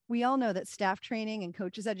We all know that staff training and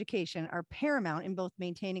coaches education are paramount in both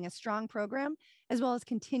maintaining a strong program as well as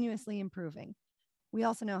continuously improving. We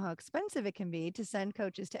also know how expensive it can be to send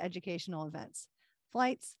coaches to educational events,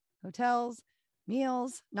 flights, hotels,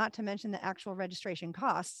 meals, not to mention the actual registration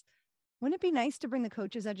costs. Wouldn't it be nice to bring the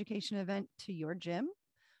coaches education event to your gym?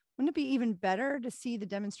 Wouldn't it be even better to see the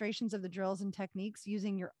demonstrations of the drills and techniques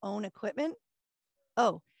using your own equipment?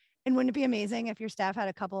 Oh, and wouldn't it be amazing if your staff had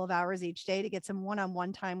a couple of hours each day to get some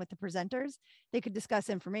one-on-one time with the presenters? They could discuss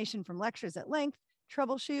information from lectures at length,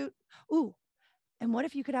 troubleshoot. Ooh, and what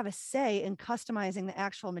if you could have a say in customizing the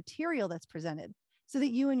actual material that's presented so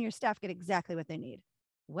that you and your staff get exactly what they need?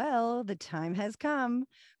 Well, the time has come.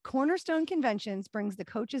 Cornerstone Conventions brings the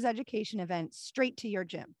coaches education event straight to your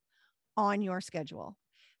gym on your schedule.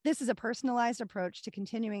 This is a personalized approach to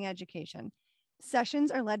continuing education. Sessions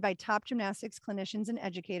are led by top gymnastics clinicians and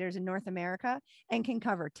educators in North America and can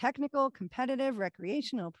cover technical, competitive,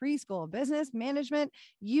 recreational, preschool, business, management,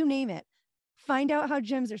 you name it. Find out how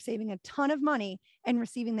gyms are saving a ton of money and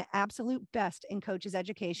receiving the absolute best in coaches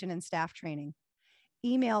education and staff training.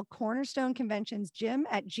 Email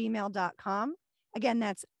cornerstoneconventionsgym@gmail.com. Again,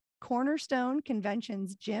 that's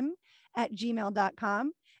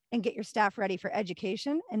cornerstoneconventionsgym@gmail.com, and get your staff ready for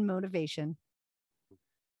education and motivation.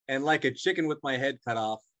 And like a chicken with my head cut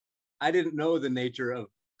off, I didn't know the nature of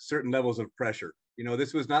certain levels of pressure.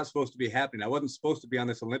 This was not supposed to be happening. I wasn't supposed to be on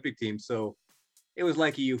this Olympic team. So it was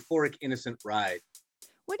like a euphoric, innocent ride.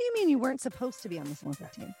 What do you mean you weren't supposed to be on this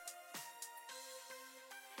Olympic team?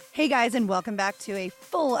 Hey guys, and welcome back to a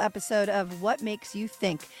full episode of What Makes You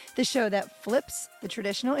Think, the show that flips the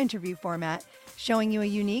traditional interview format, showing you a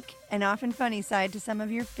unique and often funny side to some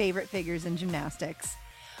of your favorite figures in gymnastics.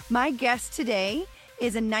 My guest today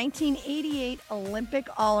is a 1988 Olympic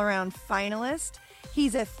all-around finalist.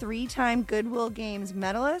 He's a 3-time Goodwill Games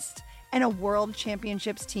medalist and a World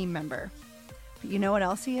Championships team member. But you know what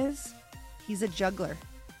else he is? He's a juggler.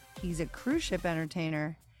 He's a cruise ship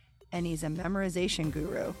entertainer. And he's a memorization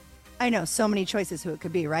guru. I know, so many choices who it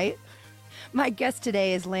could be, right? My guest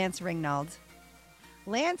today is Lance Ringnauld.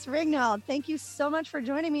 Lance Ringnauld, thank you so much for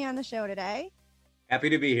joining me on the show today. Happy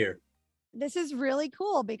to be here. This is really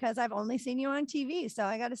cool because I've only seen you on TV. So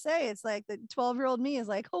I got to say, it's like the 12-year-old me is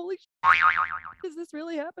like, holy shit, is this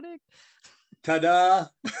really happening? Ta-da!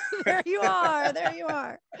 There you are. There you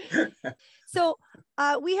are. So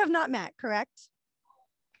we have not met, correct?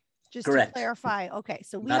 Just Correct. to clarify. Okay.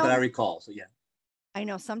 So not that I recall. So yeah. I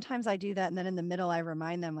know sometimes I do that. And then in the middle, I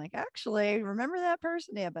remind them like, actually, remember that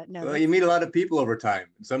person? Yeah, but no. Well, you meet a lot of people over time.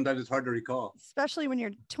 And sometimes it's hard to recall. Especially when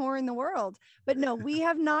you're touring the world. But no, we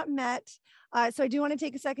have not met. So I do want to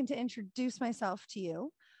take a second to introduce myself to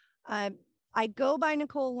you. I go by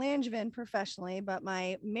Nicole Langevin professionally, but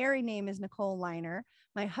my married name is Nicole Liner.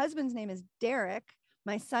 My husband's name is Derek.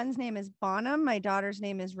 My son's name is Bonham. My daughter's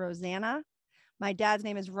name is Rosanna. My dad's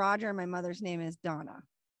name is Roger. My mother's name is Donna.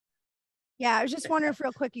 Yeah, I was just wondering if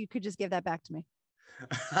real quick you could just give that back to me.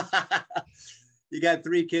 You got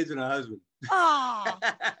 3 kids and a husband. Oh.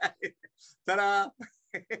 Ta-da!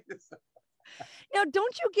 Now,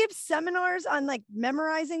 don't you give seminars on like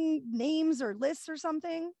memorizing names or lists or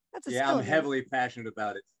something? That's a skill. I'm heavily passionate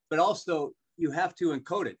about it. But also, you have to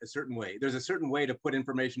encode it a certain way. There's a certain way to put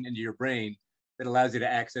information into your brain that allows you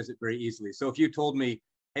to access it very easily. So if you told me,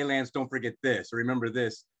 hey, Lance, don't forget this, or remember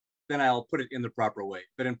this, then I'll put it in the proper way.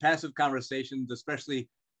 But in passive conversations, especially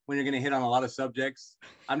when you're going to hit on a lot of subjects,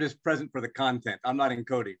 I'm just present for the content. I'm not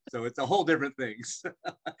encoding. So it's a whole different thing.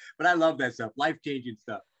 But I love that stuff, life-changing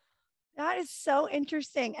stuff. That is so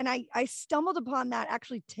interesting. And I stumbled upon that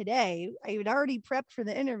actually today. I had already prepped for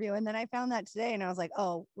the interview, and then I found that today, and I was like,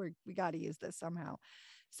 oh, we got to use this somehow.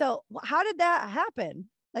 So how did that happen?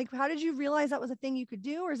 Like, how did you realize that was a thing you could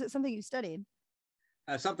do, or is it something you studied?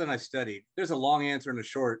 Something I studied. There's a long answer and a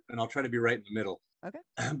short, and I'll try to be right in the middle. Okay.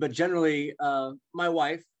 But generally, my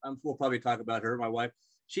wife, we'll probably talk about her, my wife,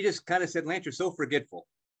 she just kind of said, Lance, you're so forgetful,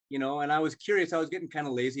 and I was curious. I was getting kind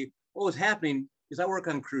of lazy. What was happening is I work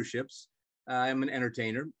on cruise ships. I'm an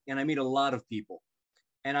entertainer, and I meet a lot of people.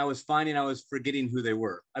 And I was finding I was forgetting who they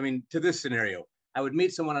were. I mean, to this scenario, I would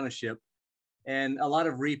meet someone on a ship, and a lot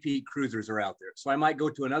of repeat cruisers are out there. So I might go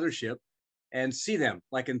to another ship and see them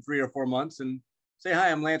like in 3 or 4 months and say,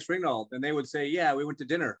 hi, I'm Lance Ringnauld. And they would say, yeah, we went to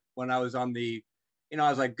dinner when I was on the, I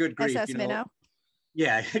was like, good grief. SS Minnow.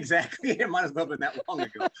 Yeah, exactly. It might as well have been that long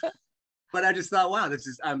ago. But I just thought, wow, this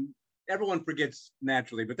is, everyone forgets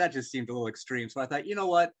naturally, but that just seemed a little extreme. So I thought, you know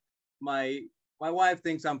what? My wife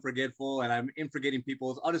thinks I'm forgetful and I'm in forgetting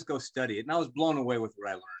people. I'll just go study it. And I was blown away with what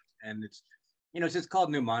I learned. And it's, it's just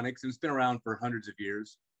called mnemonics, and it's been around for hundreds of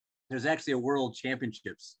years. There's actually a world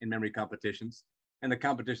championships in memory competitions. and the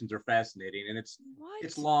competitions are fascinating. And it's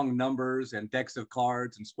What? long numbers and decks of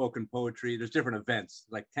cards and spoken poetry. There's different events,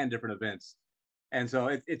 like 10 different events. And so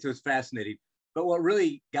it was fascinating. But what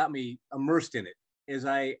really got me immersed in it is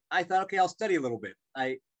I thought, okay, I'll study a little bit.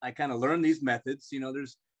 I kind of learned these methods. You know,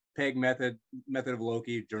 there's peg method, method of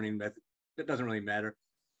Loki, journeying method. That doesn't really matter.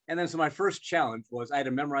 And then so my first challenge was I had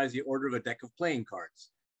to memorize the order of a deck of playing cards.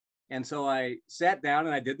 And so I sat down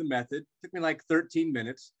and I did the method. It took me like 13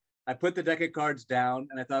 minutes. I put the deck of cards down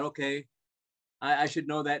and I thought, okay, I should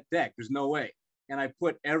know that deck. There's no way. And I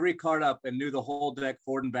put every card up and knew the whole deck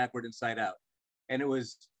forward and backward, inside out. And it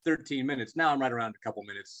was 13 minutes. Now I'm right around a couple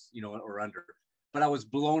minutes, you know, or under. But I was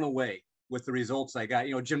blown away with the results I got.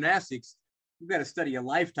 You know, gymnastics, you've got to study a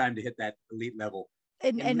lifetime to hit that elite level.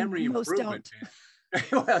 And memory most improvement, man.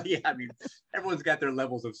 Well, yeah, I mean, everyone's got their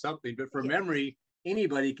levels of something, but for memory,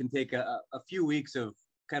 anybody can take a few weeks of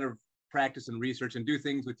kind of practice and research and do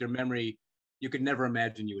things with your memory you could never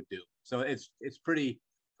imagine you would do. So it's pretty,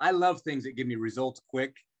 I love things that give me results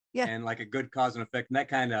quick and like a good cause and effect. And that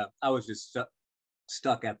kind of, I was just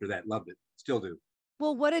stuck after that. Loved it. Still do.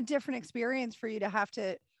 Well, what a different experience for you to have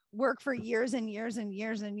to work for years and years and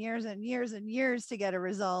years and years and years and years to get a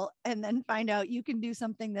result and then find out you can do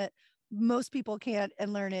something that most people can't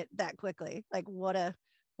and learn it that quickly. Like what a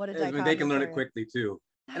dichotomy. I mean, they can learn it quickly too.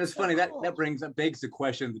 And it's so funny cool. that begs the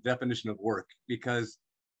question, the definition of work, because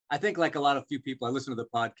I think like a lot of few people, I listen to the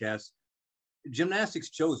podcast, gymnastics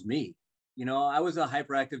chose me. You know, I was a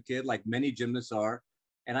hyperactive kid like many gymnasts are,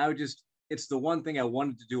 and I would just, it's the one thing I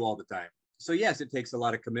wanted to do all the time. So yes, it takes a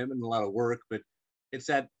lot of commitment and a lot of work, but it's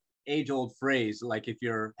that age old phrase, like if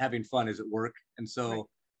you're having fun, is it work? And so,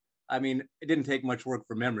 I mean, it didn't take much work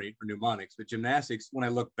for memory for mnemonics, but gymnastics, when I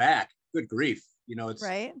look back, good grief, you know, it's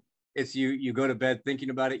it's you go to bed thinking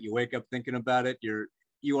about it, you wake up thinking about it,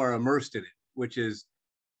 you are immersed in it, which is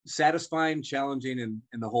satisfying, challenging,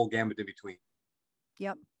 and the whole gamut in between.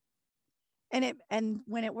 Yep. And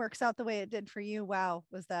when it works out the way it did for you, wow,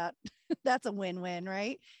 was that that's a win-win,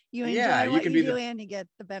 right? You enjoy what you do and you get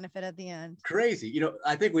the benefit at the end. Crazy. You know,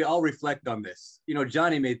 I think we all reflect on this. You know,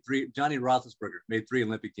 Johnny Roethlisberger made 3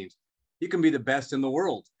 Olympic teams. You can be the best in the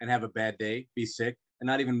world and have a bad day, be sick, and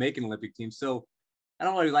not even make an Olympic team. So I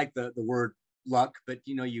don't really like the word luck, but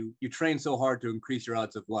you know, you train so hard to increase your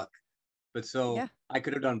odds of luck. But so I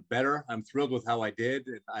could have done better. I'm thrilled with how I did.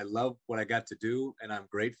 And I love what I got to do, and I'm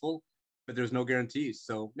grateful, but there's no guarantees.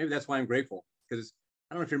 So maybe that's why I'm grateful, because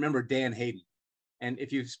I don't know if you remember Dan Hayden. And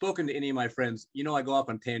if you've spoken to any of my friends, you know I go off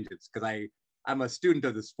on tangents because I'm a student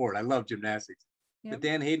of the sport. I love gymnastics. But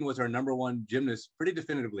Dan Hayden was our #1 gymnast pretty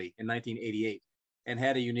definitively in 1988 and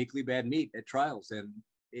had a uniquely bad meet at trials, and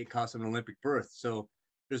it cost him an Olympic berth. So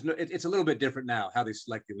there's no, it's a little bit different now how they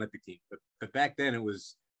select the Olympic team. But back then it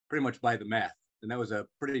was pretty much by the math. And that was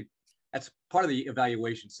that's part of the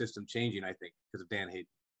evaluation system changing, I think, because of Dan Hayden.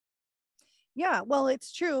 Yeah, well,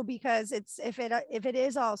 it's true, because it's if it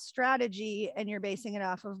is all strategy and you're basing it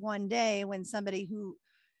off of one day, when somebody who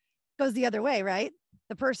goes the other way, right?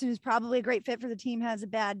 The person who's probably a great fit for the team has a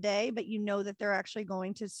bad day, but you know that they're actually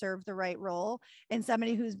going to serve the right role. And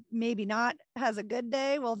somebody who's maybe not has a good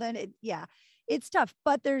day, well, then it's tough.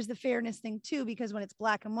 But there's the fairness thing too, because when it's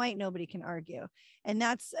black and white, nobody can argue. And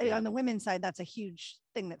that's on the women's side, that's a huge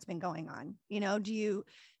thing that's been going on. You know,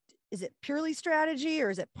 is it purely strategy, or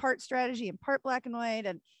is it part strategy and part black and white?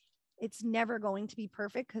 And it's never going to be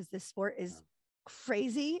perfect because this sport is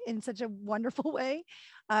crazy in such a wonderful way.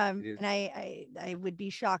 And I would be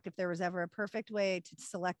shocked if there was ever a perfect way to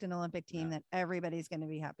select an Olympic team that everybody's going to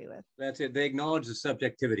be happy with. That's it. They acknowledge the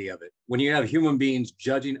subjectivity of it. When you have human beings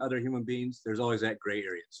judging other human beings, there's always that gray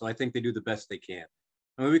area. So I think they do the best they can.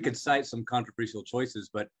 I mean, we could cite some controversial choices,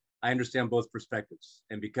 but I understand both perspectives.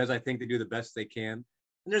 And because I think they do the best they can,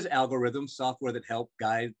 and there's algorithms, software that help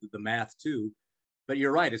guide the math too. But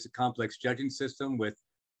you're right, it's a complex judging system with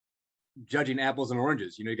judging apples and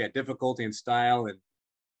oranges. You know, you got difficulty and style, and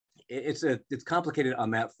it's complicated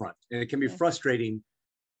on that front. And it can be frustrating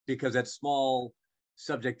because that small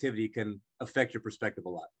subjectivity can affect your perspective a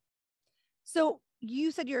lot. So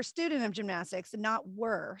you said you're a student of gymnastics and not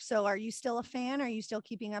were. So are you still a fan? Are you still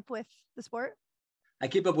keeping up with the sport? I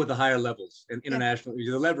keep up with the higher levels and international.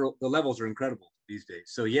 The levels are incredible these days.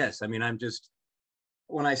 So yes, I mean, I'm just,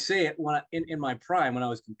 when I say it, in my prime, when I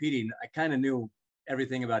was competing, I kind of knew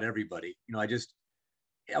everything about everybody. You know, I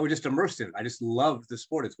was just immersed in it. I just loved the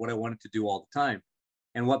sport. It's what I wanted to do all the time.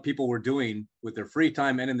 And what people were doing with their free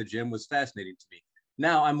time and in the gym was fascinating to me.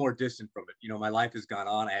 Now I'm more distant from it. You know, my life has gone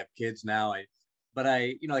on. I have kids now. But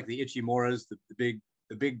you know, like the Ichimuras, the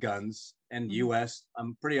big guns, and US,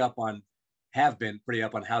 have been pretty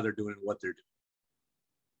up on how they're doing and what they're doing.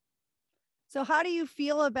 So how do you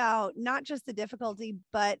feel about not just the difficulty,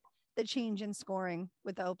 but the change in scoring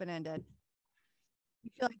with the open-ended?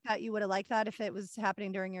 You feel like that you would have liked that if it was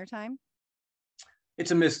happening during your time?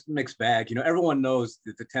 It's a mixed bag. You know, everyone knows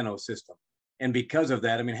that the 10-0 system. And because of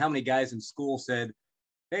that, I mean, how many guys in school said,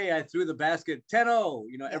 hey, I threw the basket 10-0.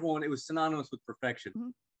 You know, Yeah. everyone, it was synonymous with perfection. Mm-hmm.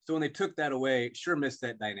 So when they took that away, sure missed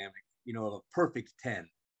that dynamic, you know, of a perfect 10.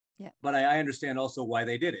 Yeah. But I understand also why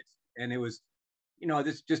they did it. And it was, you know,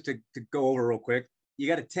 this just to go over real quick, you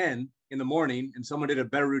got a 10 in the morning and someone did a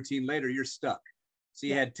better routine later, you're stuck. So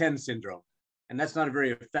you had 10 syndrome. And that's not a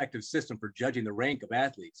very effective system for judging the rank of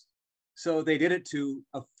athletes. So they did it to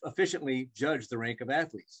efficiently judge the rank of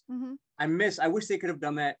athletes. Mm-hmm. I wish they could have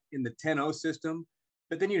done that in the 10-0 system,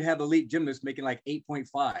 but then you'd have elite gymnasts making like 8.5,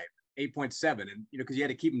 8.7, and you know, because you had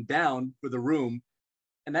to keep them down for the room,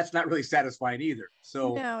 and that's not really satisfying either.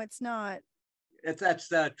 So no, it's not.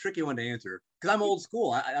 That's a tricky one to answer because I'm old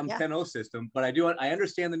school. I'm 10-0 system, but I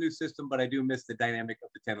understand the new system, but I do miss the dynamic of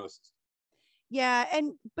the 10-0 system. Yeah,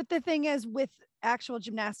 but the thing is, with actual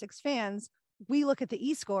gymnastics fans, we look at the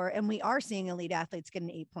e-score and we are seeing elite athletes get an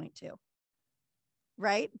 8.2.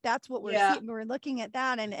 Right? That's what we're seeing. We're looking at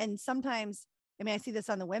that. And sometimes, I mean, I see this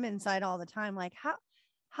on the women's side all the time. Like,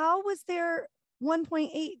 how was there 1.8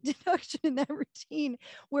 deduction in that routine?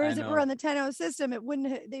 Whereas if we're on the 10-0 system,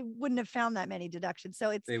 they wouldn't have found that many deductions.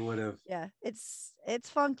 So they would have. Yeah, it's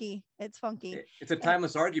funky. It's funky. It's a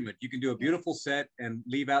timeless argument. You can do a beautiful set and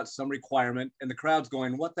leave out some requirement, and the crowd's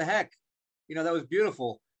going, what the heck? You know, that was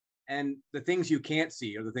beautiful. And the things you can't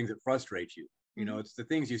see are the things that frustrate you. You know, it's the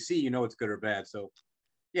things you see, you know, it's good or bad. So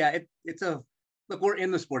yeah, look, we're in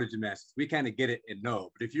the sport of gymnastics. We kind of get it and know.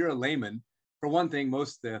 But if you're a layman, for one thing,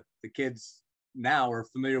 most of the kids now are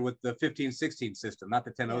familiar with the 15-16 system, not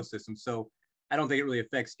the 10-0 system. So I don't think it really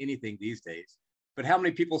affects anything these days. But how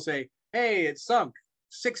many people say, hey, it sunk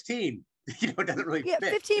 16? You know, it doesn't really fit.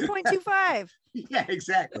 15.25. Yeah,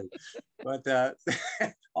 exactly. But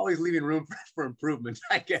always leaving room for improvement,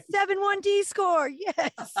 I guess. 7-1 score.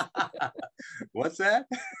 Yes. What's that?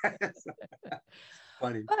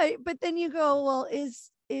 Funny. But then you go, well,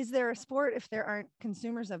 is there a sport if there aren't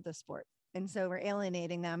consumers of the sport? And so we're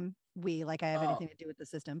alienating them. I have anything to do with the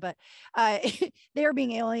system, but they're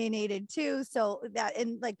being alienated too. So that,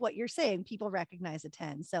 and like what you're saying, people recognize a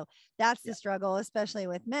 10. So that's the struggle, especially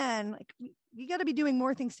with men. Like you got to be doing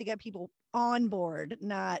more things to get people on board,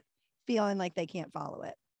 not feeling like they can't follow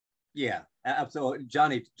it. Yeah, absolutely.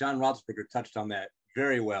 John Roethlisberger touched on that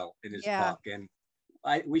very well in his talk. And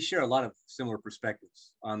we share a lot of similar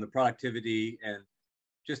perspectives on the productivity and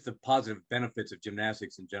just the positive benefits of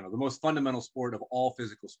gymnastics in general, the most fundamental sport of all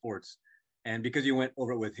physical sports. And because you went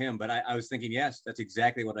over it with him, but I was thinking, yes, that's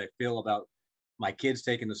exactly what I feel about my kids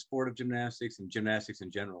taking the sport of gymnastics and gymnastics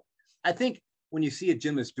in general. I think when you see a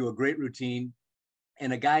gymnast do a great routine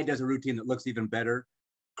and a guy does a routine that looks even better,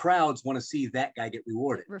 crowds want to see that guy get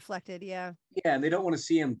rewarded. Reflected, yeah. Yeah, and they don't want to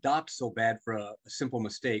see him docked so bad for a simple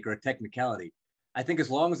mistake or a technicality. I think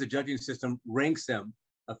as long as the judging system ranks them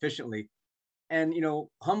efficiently, and, you know,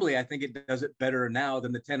 humbly, I think it does it better now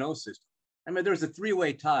than the 10-0 system. I mean, there was a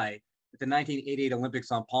three-way tie at the 1988 Olympics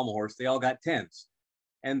on pommel horse. They all got 10s,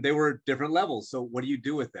 and they were different levels. So what do you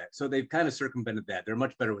do with that? So they've kind of circumvented that. They're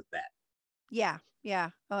much better with that. Yeah.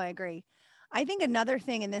 Yeah. Oh, I agree. I think another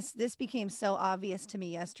thing, and this became so obvious to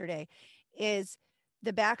me yesterday, is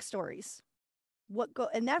the backstories.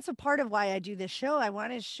 And that's a part of why I do this show. I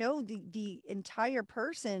want to show the entire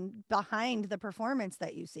person behind the performance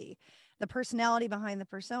that you see, the personality behind the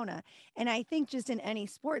persona. And I think just in any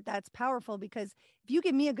sport, that's powerful, because if you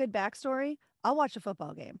give me a good backstory, I'll watch a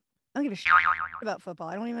football game. I don't give a shit about football.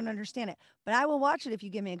 I don't even understand it, but I will watch it if you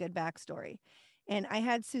give me a good backstory. And I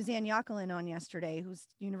had Suzanne Yokelin on yesterday, who's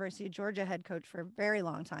University of Georgia head coach for a very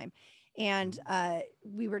long time. And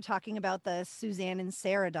we were talking about the Suzanne and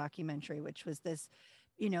Sarah documentary, which was this,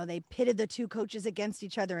 you know, they pitted the two coaches against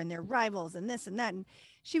each other and they're rivals and this and that. And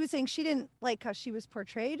she was saying she didn't like how she was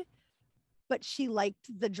portrayed, but she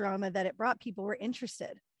liked the drama that it brought. People were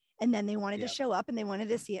interested. And then they wanted to show up and they wanted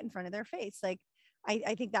to see it in front of their face. Like,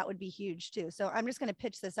 I think that would be huge too. So I'm just going to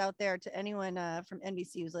pitch this out there to anyone from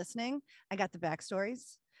NBC who's listening. I got the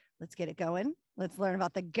backstories. Let's get it going. Let's learn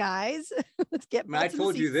about the guys. Let's get. I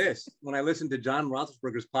told you this when I listened to John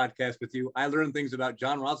Roethlisberger's podcast with you. I learned things about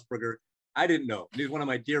John Roethlisberger I didn't know. He's one of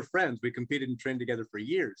my dear friends. We competed and trained together for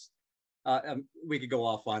years. We could go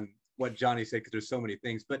off on what Johnny said because there's so many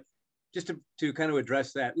things, but just to kind of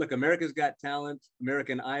address that. Look, America's Got Talent,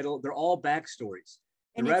 American Idol, they're all backstories.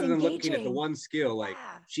 And rather than looking at the one skill, like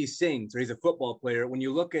she sings or he's a football player, when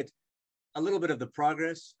you look at a little bit of the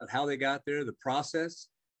progress of how they got there, the process,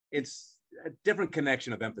 it's a different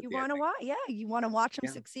connection of empathy. You want to watch, yeah, you want to watch them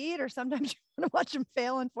Yeah. succeed, or sometimes you want to watch them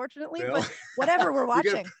fail, unfortunately. Fail. But whatever we're You gotta-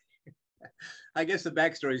 watching. I guess the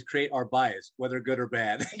backstories create our bias, whether good or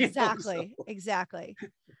bad. you know, Exactly. so. Exactly.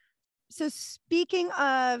 So speaking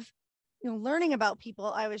of, learning about people,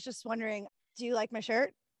 I was just wondering, do you like my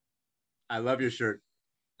shirt? I love your shirt.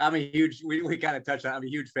 I'm a huge, we kind of touched on, I'm a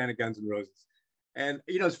huge fan of Guns N' Roses. And,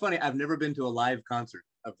 it's funny, I've never been to a live concert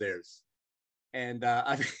of theirs. And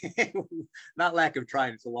I've not lack of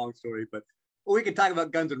trying, it's a long story, but we could talk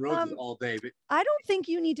about Guns N' Roses all day. But I don't think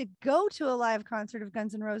you need to go to a live concert of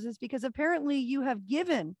Guns N' Roses, because apparently you have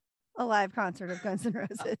given a live concert of Guns N'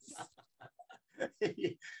 Roses.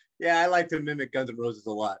 Yeah, I like to mimic Guns N' Roses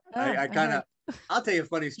a lot. I kind of, I'll tell you a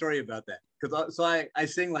funny story about that. Because I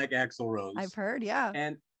sing like Axl Rose. I've heard, yeah.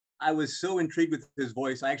 And I was so intrigued with his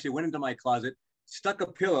voice. I actually went into my closet, stuck a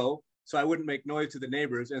pillow so I wouldn't make noise to the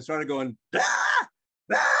neighbors, and started going, ah!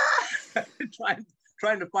 Ah!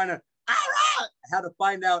 trying to find how to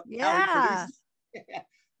find out how he produced.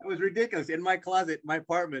 It was ridiculous in my closet, my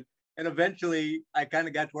apartment. And eventually I kind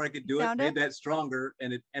of got to where I could do it, made that stronger,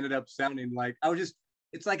 and it ended up sounding like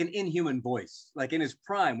it's like an inhuman voice, like in his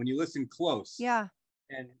prime when you listen close. Yeah.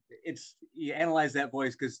 And you analyze that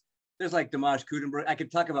voice, because there's like Dimash Kudaibergen. I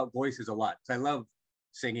could talk about voices a lot, because I love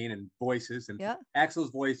singing and voices. And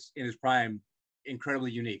Axl's voice in his prime,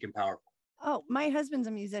 incredibly unique and powerful. Oh, my husband's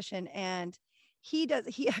a musician, and he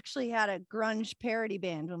actually had a grunge parody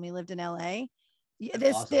band when we lived in LA.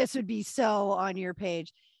 This would be so on your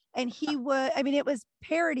page. And he would, it was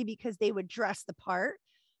parody because they would dress the part,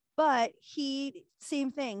 but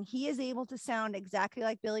same thing. He is able to sound exactly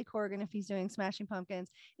like Billy Corgan if he's doing Smashing Pumpkins,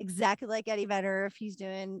 exactly like Eddie Vedder if he's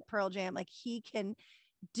doing Pearl Jam. Like, he can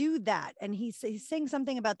do that. And he's saying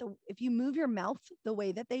something about if you move your mouth the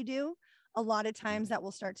way that they do, a lot of times that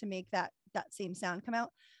will start to make that same sound come out.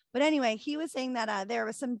 But anyway, he was saying that there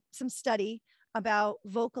was some study about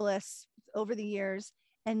vocalists over the years,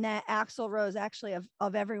 and that Axl Rose actually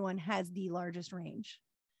of everyone has the largest range.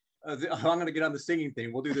 I'm going to get on the singing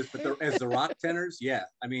thing. We'll do this, but as the rock tenors, yeah.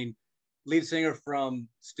 Lead singer from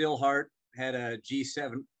Stillheart had a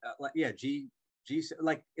G7, G,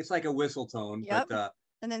 like it's like a whistle tone. Yep. But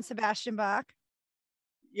and then Sebastian Bach.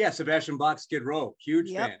 Yeah, Sebastian Bach, Skid Row,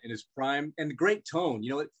 huge fan in his prime, and the great tone.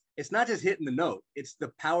 It's not just hitting the note; it's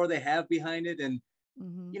the power they have behind it. And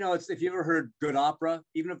it's, if you ever heard good opera,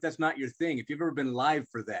 even if that's not your thing, if you've ever been live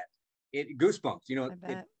for that, it goosebumps.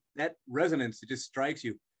 That resonance, it just strikes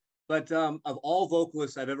you. But of all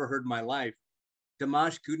vocalists I've ever heard in my life,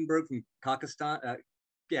 Dimash Kudaibergen from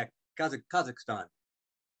Kazakhstan,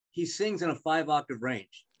 he sings in a 5-octave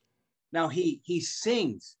range. Now he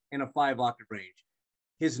sings in a 5-octave range.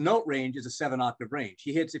 His note range is a 7-octave range.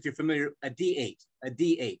 He hits, if you're familiar, a D8.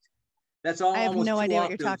 That's all. I have no idea what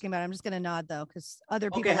you're talking about. I'm just going to nod though, because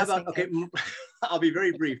other people. Okay, I'll be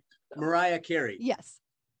very brief. Mariah Carey. Yes.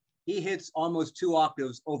 He hits almost 2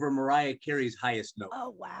 octaves over Mariah Carey's highest note.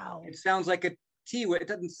 Oh, wow. It sounds like a T. It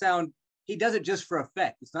doesn't sound, he does it just for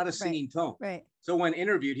effect. It's not a singing tone. Right. So when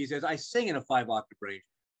interviewed, he says, I sing in a 5-octave range.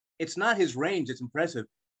 It's not his range. It's impressive.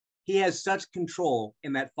 He has such control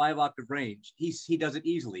in that 5-octave range. He does it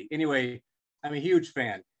easily. Anyway, I'm a huge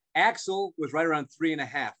fan. Axl was right around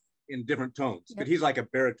 3.5 in different tones, but he's like a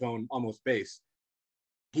baritone, almost bass.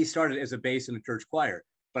 He started as a bass in a church choir,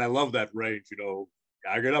 but I love that range,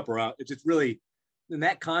 I get up around. It's just really, in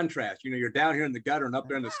that contrast, you're down here in the gutter and up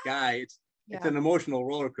there in the sky. It's an emotional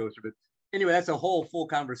roller coaster. But anyway, that's a whole full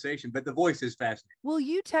conversation. But the voice is fascinating. Will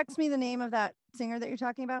you text me the name of that singer that you're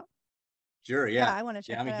talking about? Sure. Yeah. I want to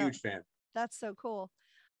check. Yeah, I'm a huge fan. That's so cool.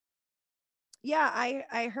 Yeah,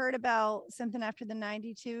 I heard about something after the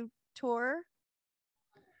 '92 tour.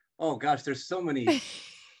 Oh gosh, there's so many.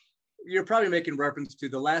 You're probably making reference to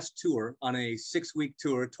the last tour on a 6-week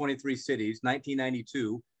tour, 23 cities,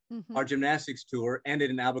 1992. Our gymnastics tour ended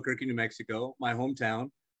in Albuquerque, New Mexico, my hometown.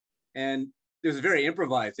 And it was very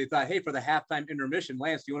improvised. They thought, hey, for the halftime intermission,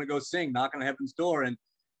 Lance, do you want to go sing Knock on Heaven's Door? And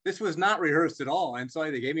this was not rehearsed at all. And so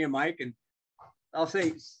they gave me a mic, and I'll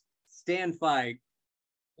say, stand by.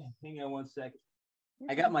 Hang on one second.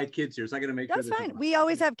 I got my kids here, so I got to make sure. That's fine. We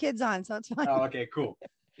always have kids on, so it's fine. Oh, okay, cool.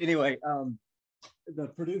 Anyway, the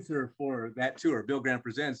producer for that tour, Bill Graham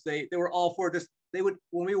Presents, they were all for this. They would,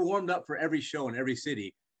 when we warmed up for every show in every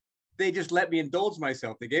city, they just let me indulge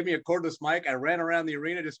myself. They gave me a cordless mic. I ran around the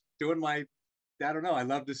arena just doing my, I don't know, I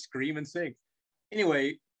love to scream and sing.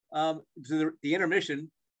 Anyway, so the intermission,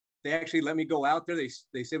 they actually let me go out there.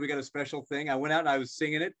 They said we got a special thing. I went out and I was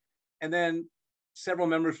singing it. And then several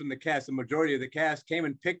members from the cast, the majority of the cast, came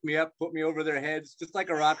and picked me up, put me over their heads, just like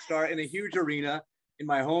a rock star in a huge arena in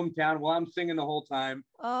my hometown while I'm singing the whole time,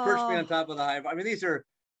 perch me Oh, on top of the hive. I mean, these are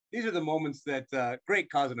the moments that great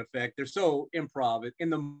cause and effect. They're so improv in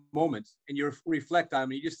the moments, and you reflect on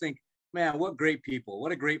them. And you just think, man, what great people!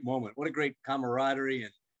 What a great moment! What a great camaraderie!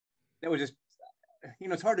 And that was just,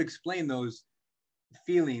 it's hard to explain those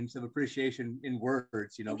feelings of appreciation in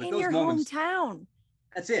words, and but in those your moments, hometown,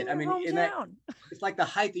 that's in it. I your mean, in that, hometown. it's like the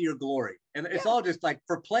height of your glory, and it's Yeah. all just like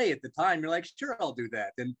for play at the time. You're like, sure, I'll do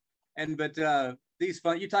that. But these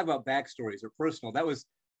fun, you talk about backstories or personal, that was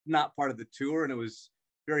not part of the tour, and it was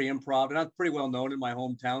very improv, and I'm pretty well known in my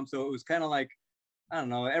hometown, so it was kind of like, I don't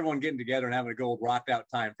know, everyone getting together and having a good rocked out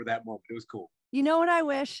time for that moment. It was cool. You know what I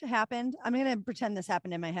wish happened? I'm going to pretend this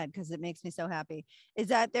happened in my head because it makes me so happy. Is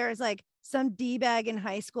that there's like some D-bag in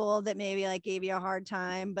high school that maybe like gave you a hard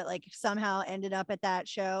time, but like somehow ended up at that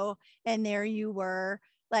show. And there you were,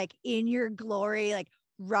 like in your glory, like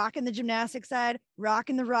rocking the gymnastic side,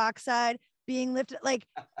 rocking the rock side, being lifted. Like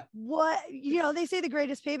what, they say the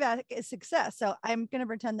greatest payback is success. So I'm going to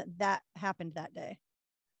pretend that that happened that day.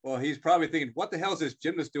 Well, he's probably thinking, what the hell is this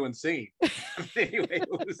gymnast doing singing? Anyway, it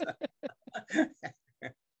was,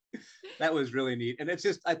 that was really neat. And it's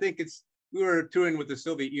just, I think we were touring with the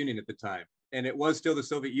Soviet Union at the time, and it was still the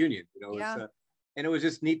Soviet Union, Yeah. And it was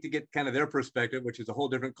just neat to get kind of their perspective, which is a whole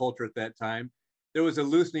different culture at that time. There was a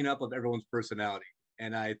loosening up of everyone's personality.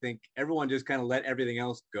 And I think everyone just kind of let everything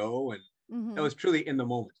else go. And that was truly in the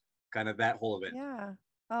moment, kind of that whole event. Yeah.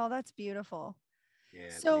 Oh, that's beautiful. Yeah.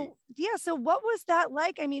 So what was that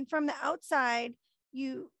like? I mean, from the outside,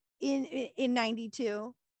 you in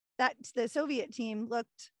 92, that the Soviet team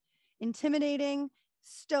looked intimidating,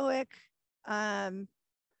 stoic.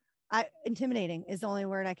 Intimidating is the only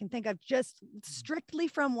word I can think of, just strictly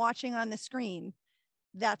from watching on the screen.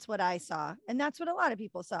 That's what I saw. And that's what a lot of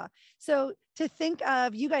people saw. So to think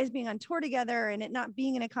of you guys being on tour together and it not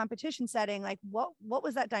being in a competition setting, like what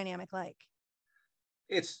was that dynamic like?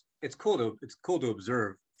 It's cool to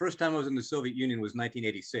observe. First time I was in the Soviet Union was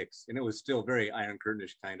 1986, and it was still very Iron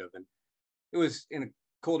Curtainish kind of, and it was in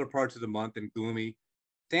colder parts of the month and gloomy.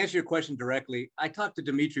 To answer your question directly, I talked to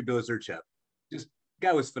Dmitry Bilozerchev. Just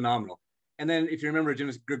guy was phenomenal. And then if you remember,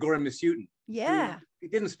 Grigory Misyutin. Yeah. He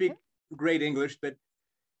didn't speak great English, but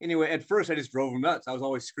anyway, at first I just drove him nuts. I was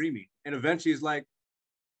always screaming, and eventually he's like,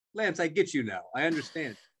 "Lance, I get you now. I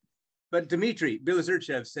understand." But Dmitry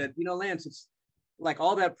Bilozerchev said, "Lance, it's like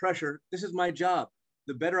all that pressure. This is my job.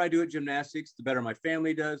 The better I do at gymnastics, the better my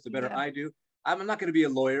family does, the better I do. I'm not going to be a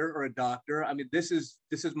lawyer or a doctor. I mean, this is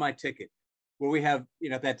my ticket." Where we have,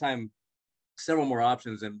 at that time, several more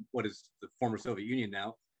options than what is the former Soviet Union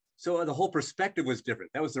now. So the whole perspective was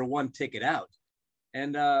different. That was their one ticket out.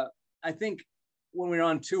 And I think when we were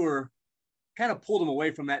on tour, kind of pulled them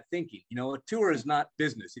away from that thinking. A tour is not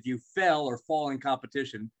business. If you fell or fall in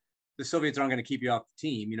competition, the Soviets aren't going to keep you off the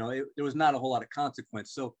team. There was not a whole lot of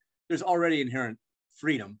consequence. So there's already inherent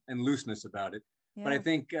freedom and looseness about it. Yeah. But I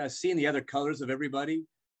think seeing the other colors of everybody,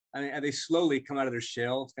 I mean, they slowly come out of their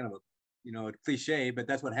shell. It's kind of a cliche, but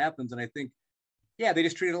that's what happens. And I think, they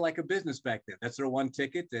just treated it like a business back then. That's their one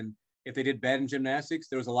ticket. And if they did bad in gymnastics,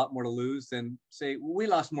 there was a lot more to lose than say, we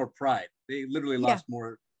lost more pride. They literally lost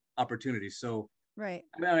more opportunities. So, right.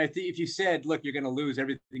 I mean, I think if you said, look, you're going to lose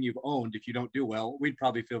everything you've owned if you don't do well, we'd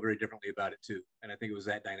probably feel very differently about it too. And I think it was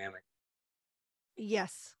that dynamic.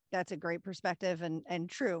 Yes, that's a great perspective and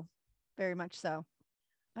true. Very much so.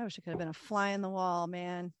 I wish I could have been a fly in the wall,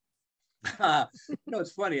 man.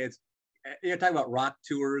 It's funny. You're talking about rock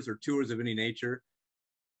tours or tours of any nature.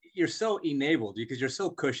 You're so enabled because you're so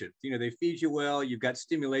cushioned. They feed you well. You've got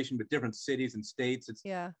stimulation with different cities and states.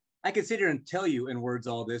 I could sit here and tell you in words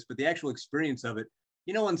all this, but the actual experience of it,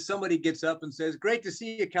 when somebody gets up and says, "Great to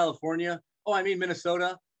see you, California." Oh, I mean,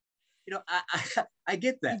 Minnesota. I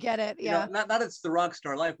get that. You get it. Yeah. Not it's the rock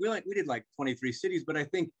star life. We did like 23 cities, but I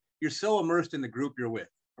think you're so immersed in the group you're with,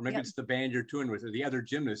 or maybe it's the band you're touring with or the other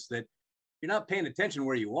gymnasts that you're not paying attention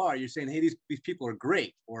where you are. You're saying, "Hey, these people are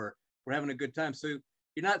great," or "We're having a good time." So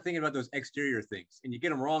you're not thinking about those exterior things, and you get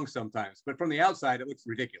them wrong sometimes. But from the outside, it looks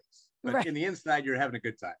ridiculous. But in the inside, you're having a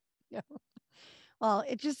good time. Yeah. Well,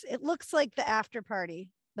 it looks like the after party,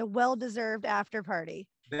 the well-deserved after party.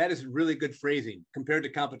 That is really good phrasing. Compared to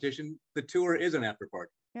competition, the tour is an after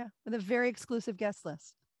party. Yeah, with a very exclusive guest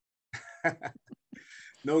list.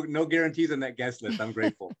 No guarantees on that guest list. I'm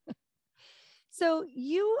grateful. So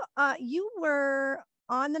you were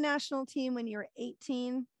on the national team when you were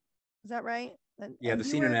 18. Is that right? Yeah, the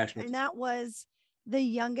senior national. And that was the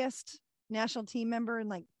youngest national team member in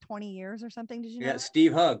like 20 years or something. Did you know? Yeah,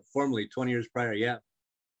 Steve Hugg, formerly 20 years prior. Yeah.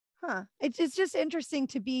 Huh. It's just interesting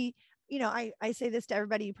to be, I say this to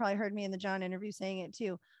everybody. You probably heard me in the John interview saying it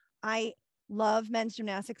too. I love men's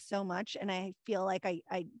gymnastics so much. And I feel like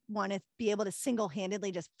I want to be able to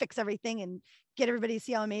single-handedly just fix everything and get everybody to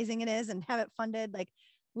see how amazing it is and have it funded. Like,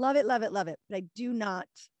 love it, love it, love it. But I do not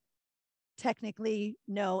technically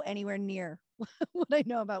know anywhere near what I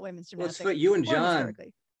know about women's gymnastics. Well, you and John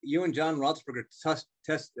Roethlisberger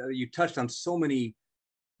you touched on so many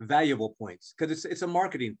valuable points, because it's a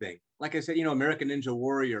marketing thing. Like I said, American Ninja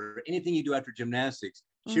Warrior, anything you do after gymnastics,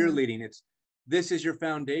 cheerleading, this is your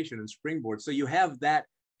foundation and springboard. So you have that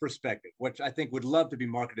perspective, which I think would love to be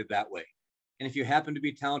marketed that way. And if you happen to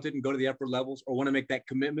be talented and go to the upper levels or want to make that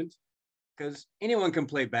commitment, because anyone can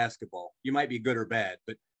play basketball, you might be good or bad,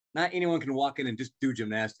 but not anyone can walk in and just do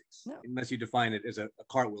gymnastics unless you define it as a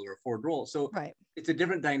cartwheel or a forward roll. So it's a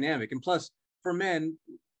different dynamic. And plus, for men,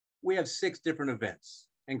 we have 6 different events.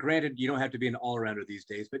 And granted, you don't have to be an all-arounder these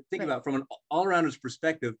days, but think about it from an all-arounder's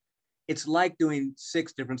perspective, it's like doing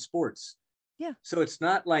 6 different sports. Yeah. So it's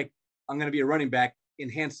not like I'm going to be a running back,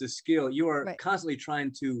 enhance this skill. You are constantly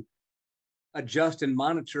trying to adjust and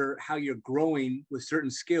monitor how you're growing with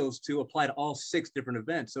certain skills to apply to all 6 different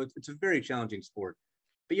events. So it's a very challenging sport.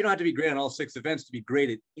 But you don't have to be great on all 6 events to be great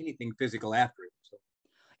at anything physical after it. So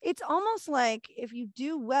it's almost like if you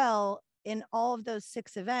do well in all of those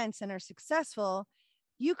 6 events and are successful,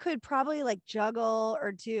 you could probably like juggle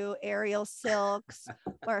or do aerial silks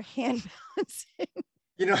or hand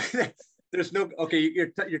balancing. There's no,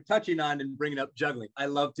 you're touching on and bringing up juggling. I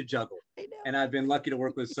love to juggle. I know. And I've been lucky to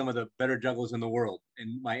work with some of the better jugglers in the world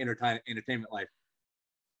in my entertainment life.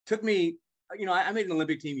 Took me, I made an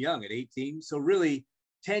Olympic team young at 18. So really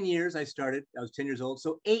 10 years I started, I was 10 years old.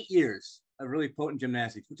 So 8 years of really potent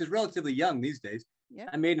gymnastics, which is relatively young these days. Yeah.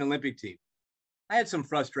 I made an Olympic team. I had some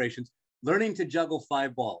frustrations learning to juggle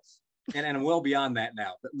 5 balls. And I'm well beyond that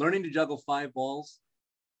now, but learning to juggle 5 balls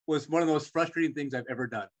was one of the most frustrating things I've ever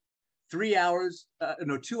done. 2 hours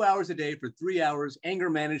a day for 3 hours, anger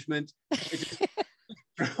management. It just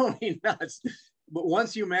drove me nuts. But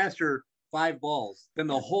once you master 5 balls, then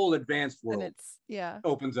the whole advanced world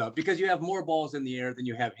opens up, because you have more balls in the air than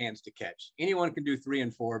you have hands to catch. Anyone can do 3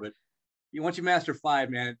 and 4, but once you master 5,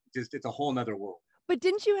 man, it's a whole nother world. But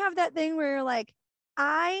didn't you have that thing where you're like,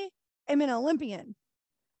 I am an Olympian.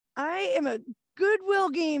 I am a Goodwill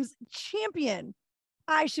Games champion.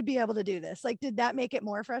 I should be able to do this. Like, did that make it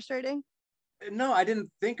more frustrating? No, I didn't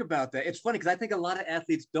think about that. It's funny because I think a lot of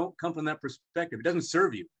athletes don't come from that perspective. It doesn't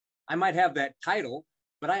serve you. I might have that title,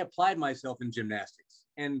 but I applied myself in gymnastics.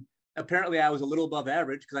 And apparently I was a little above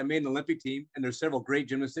average because I made an Olympic team, and there's several great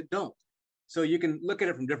gymnasts that don't. So you can look at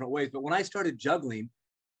it from different ways. But when I started juggling,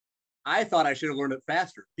 I thought I should have learned it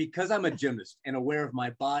faster because I'm a gymnast and aware of my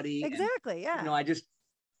body. Exactly. And,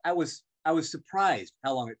 I was surprised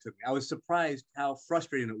how long it took me. I was surprised how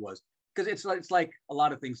frustrating it was, because it's like a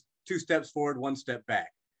lot of things, 2 steps forward, 1 step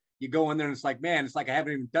back. You go in there and it's like, man, it's like I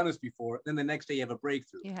haven't even done this before. Then the next day you have a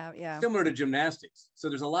breakthrough. Similar to gymnastics. So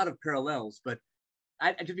there's a lot of parallels, but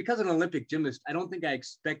because I'm an Olympic gymnast, I don't think I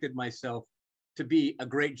expected myself to be a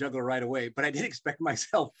great juggler right away, but I did expect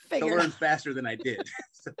myself to learn faster than I did.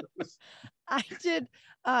 I did.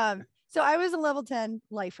 So I was a level 10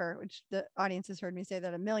 lifer, which the audience has heard me say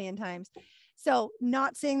that a million times. So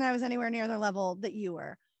not saying that I was anywhere near the level that you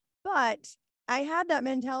were, but I had that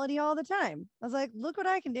mentality all the time. I was like, look what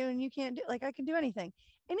I can do and you can't do, like, I can do anything.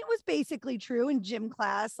 And it was basically true in gym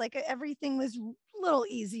class. Like, everything was came a little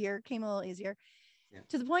easier,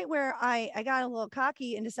 to the point where I got a little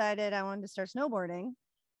cocky and decided I wanted to start snowboarding,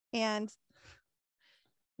 and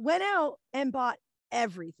went out and bought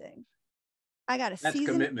everything. I got That's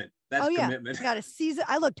commitment. That's commitment. I got a season.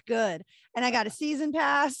 I looked good, and I got a season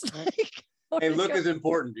pass. Hey, look is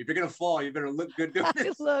important. If you're gonna fall, you better look good doing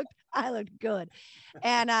this. I looked good,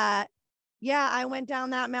 and I went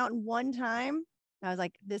down that mountain one time. I was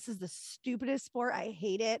like, this is the stupidest sport. I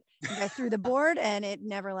hate it. And I threw the board, and it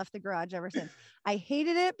never left the garage ever since. I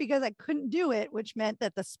hated it because I couldn't do it, which meant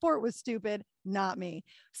that the sport was stupid, not me.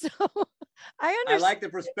 So I understand. I like the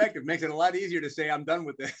perspective. Makes it a lot easier to say I'm done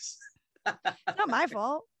with this. It's not my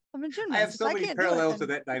fault. I'm a gymnast. I have so many parallels to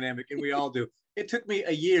that dynamic, and we all do. It took me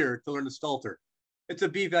a year to learn a stalter. It's a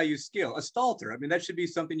B-value skill. A stalter, I mean, that should be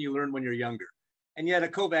something you learn when you're younger. And yet a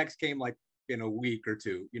Kovacs came like in a week or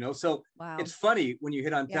two, So It's funny when you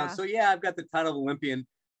hit on town. So I've got the title of Olympian.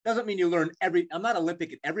 Doesn't mean you learn I'm not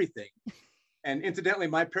Olympic at everything. And incidentally,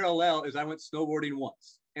 my parallel is I went snowboarding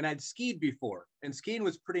once, and I'd skied before, and skiing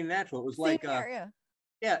was pretty natural. It was like,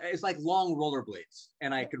 it's like long rollerblades,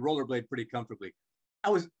 and I could rollerblade pretty comfortably.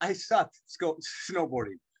 I sucked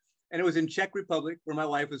snowboarding, and it was in Czech Republic where my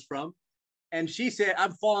wife was from. And she said,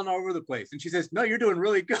 I'm falling all over the place. And she says, no, you're doing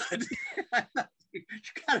really good. You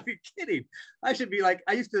gotta be kidding. I should be like,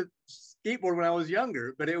 I used to skateboard when I was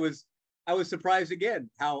younger, but I was surprised again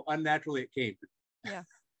how unnaturally it came. Yeah,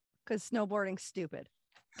 because snowboarding's stupid.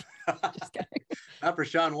 Just kidding. Not for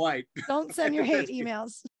Shaun White. Don't send your hate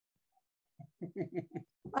emails.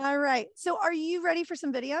 All right. So are you ready for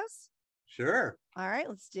some videos? Sure. All right,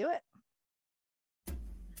 let's do it.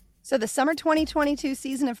 So the summer 2022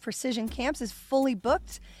 season of Precision Camps is fully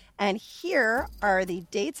booked. And here are the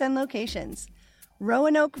dates and locations.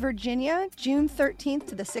 Roanoke, Virginia, June 13th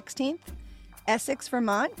to the 16th. Essex,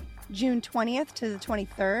 Vermont, June 20th to the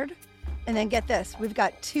 23rd. And then get this, we've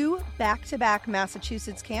got 2 back-to-back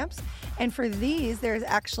Massachusetts camps. And for these, there's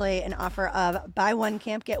actually an offer of buy one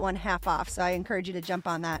camp, get one half off. So I encourage you to jump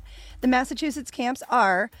on that. The Massachusetts camps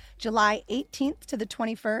are July 18th to the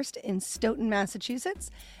 21st in Stoughton,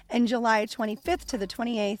 Massachusetts, and July 25th to the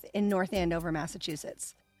 28th in North Andover,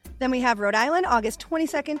 Massachusetts. Then we have Rhode Island, August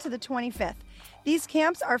 22nd to the 25th. These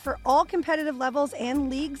camps are for all competitive levels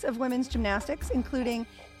and leagues of women's gymnastics, including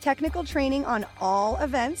technical training on all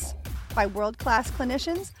events by world-class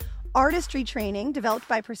clinicians, artistry training developed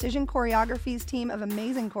by Precision Choreography's team of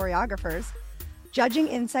amazing choreographers, judging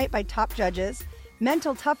insight by top judges,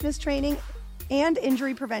 mental toughness training, and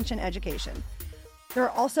injury prevention education. There are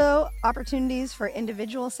also opportunities for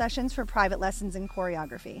individual sessions for private lessons in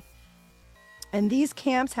choreography. And these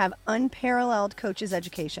camps have unparalleled coaches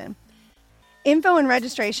education. Info and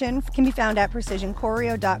registration can be found at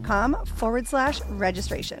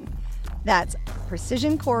precisionchoreo.com/registration. That's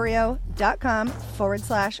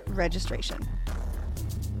precisionchoreo.com/registration.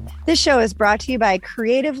 This show is brought to you by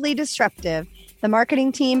Creatively Disruptive, the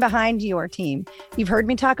marketing team behind your team. You've heard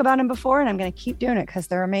me talk about them before, and I'm going to keep doing it because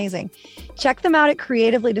they're amazing. Check them out at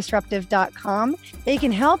creativelydisruptive.com. They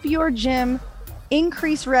can help your gym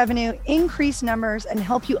increase revenue, increase numbers, and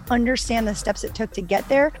help you understand the steps it took to get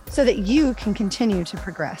there so that you can continue to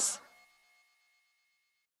progress.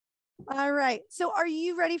 All right. So are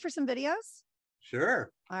you ready for some videos?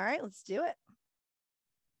 Sure. All right, let's do it.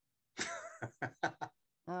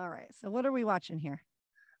 All right. So what are we watching here?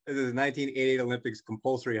 This is 1988 Olympics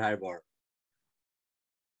compulsory high bar.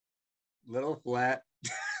 Little flat.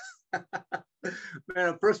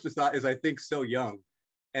 Man, first thought is I think so young.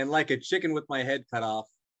 And like a chicken with my head cut off,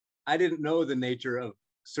 I didn't know the nature of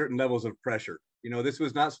certain levels of pressure. You know, this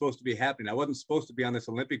was not supposed to be happening. I wasn't supposed to be on this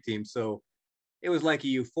Olympic team. So it was like a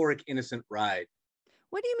euphoric, innocent ride.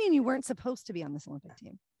 What do you mean you weren't supposed to be on this Olympic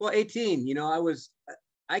team? Well, 18, you know,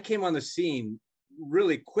 I came on the scene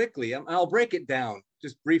really quickly. I'll break it down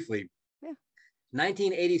just briefly. Yeah.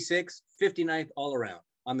 1986, 59th all around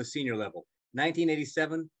on the senior level.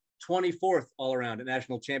 1987, 24th all around at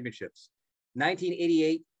national championships.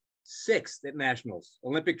 1988, 6th at nationals.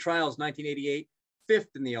 Olympic trials, 1988,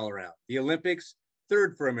 5th in the all around. The Olympics,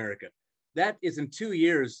 3rd for America. That is in 2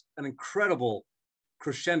 years, an incredible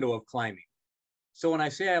crescendo of climbing. So when I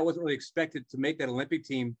say I wasn't really expected to make that Olympic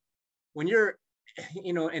team, when you're,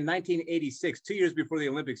 you know, in 1986, 2 years before the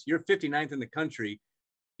Olympics, you're 59th in the country.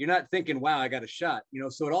 You're not thinking, wow, I got a shot, you know,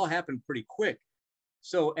 so it all happened pretty quick.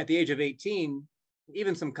 So at the age of 18,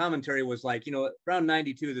 even some commentary was like, you know, around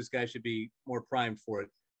 92, this guy should be more primed for it.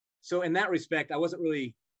 So in that respect, I wasn't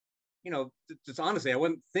really, you know, just honestly, I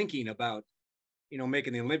wasn't thinking about, you know,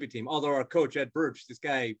 making the Olympic team. Although our coach, Ed Birch, this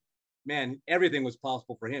guy, man, everything was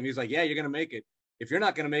possible for him. He's like, yeah, you're going to make it. If you're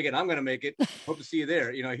not going to make it, I'm going to make it. Hope to see you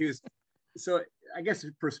there. You know, he was, so I guess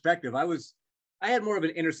perspective, I had more of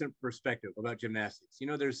an innocent perspective about gymnastics. You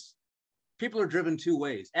know, people are driven 2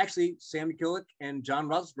 ways. Actually, Sam Mikulak and John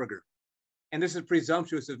Roethlisberger. And this is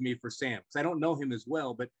presumptuous of me for Sam, because I don't know him as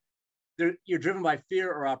well, but you're driven by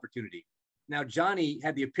fear or opportunity. Now, Johnny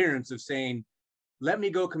had the appearance of saying, let me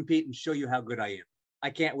go compete and show you how good I am.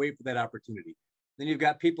 I can't wait for that opportunity. Then you've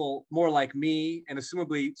got people more like me and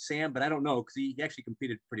assumably Sam, but I don't know because he actually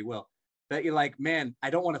competed pretty well. But you're like, man, I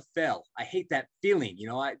don't want to fail. I hate that feeling. You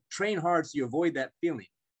know, I train hard so you avoid that feeling.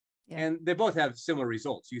 Yeah. And they both have similar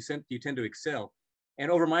results. You tend to excel.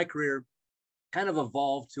 And over my career, kind of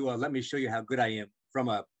evolved to a let me show you how good I am from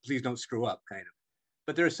a please don't screw up kind of.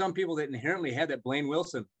 But there are some people that inherently had that. Blaine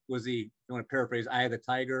Wilson was the, you want to paraphrase, eye of the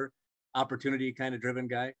tiger, opportunity kind of driven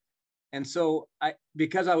guy. And so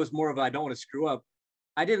because I was more of a, I don't want to screw up,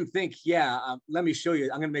 I didn't think, let me show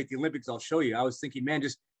you. I'm going to make the Olympics. I'll show you. I was thinking, man,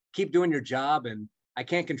 just keep doing your job. And I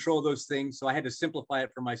can't control those things. So I had to simplify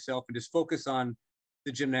it for myself and just focus on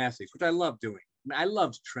the gymnastics, which I love doing. I mean, I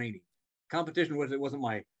loved training. Competition wasn't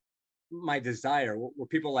my desire. Were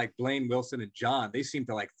people like Blaine Wilson and John, they seemed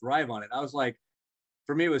to like thrive on it. I was like,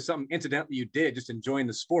 for me, it was something incidentally you did, just enjoying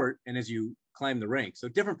the sport and as you climb the ranks. So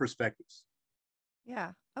different perspectives.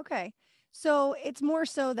 Yeah. Okay. So it's more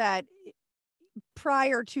so that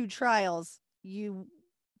prior to trials, you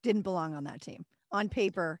didn't belong on that team. On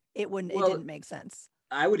paper, it Well, didn't make sense.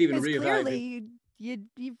 I would even Because clearly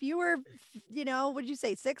reevaluate. you were, what'd you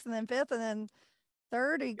say, sixth and then fifth and then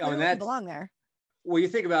third? You I mean, clearly didn't belong there. well, you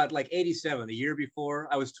think about like 87, the year before,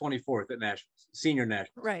 I was 24th at nationals, senior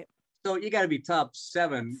nationals. Right. So you got to be top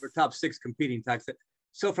 7 or top 6 competing top 6.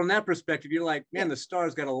 So from that perspective, you're like, man, the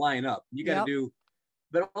stars got to line up. You got to do,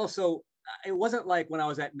 but also it wasn't like when I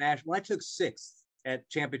was at national, when I took 6th at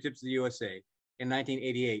Championships of the USA in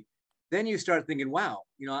 1988, then you start thinking, wow,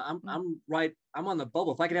 I'm right. I'm on the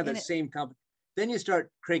bubble. If I could have that same then you start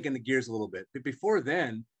cranking the gears a little bit. But before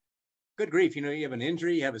then, good grief, you have an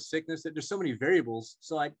injury, you have a sickness, there's so many variables.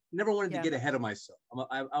 So I never wanted to get ahead of myself.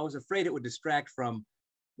 I was afraid it would distract from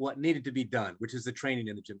what needed to be done, which is the training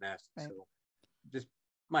in the gymnastics. Right. So just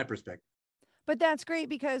my perspective. But that's great,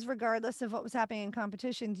 because regardless of what was happening in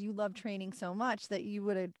competitions, you love training so much that you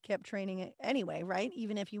would have kept training it anyway, right?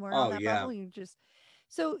 Even if you weren't on that bubble, you just.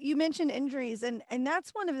 So you mentioned injuries, and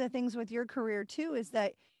that's one of the things with your career too, is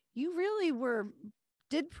that you really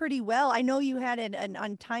did pretty well. I know you had an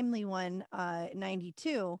untimely one,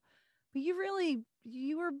 92, but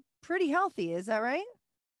you were pretty healthy. Is that right?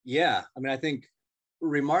 Yeah. I mean, I think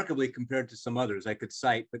remarkably compared to some others I could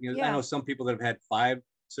cite, but I know some people that have had 5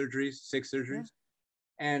 surgeries, 6 surgeries.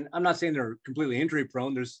 And I'm not saying they're completely injury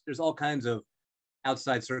prone. There's all kinds of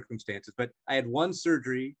outside circumstances, but I had 1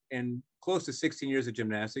 surgery in close to 16 years of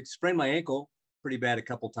gymnastics, sprained my ankle pretty bad a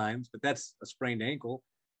couple times, but that's a sprained ankle.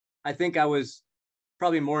 I think I was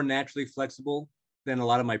probably more naturally flexible than a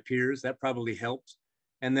lot of my peers. That probably helped.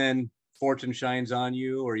 And then fortune shines on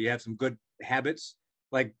you, or you have some good habits.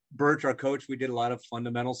 Like Birch, our coach, we did a lot of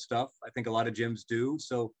fundamental stuff. I think a lot of gyms do.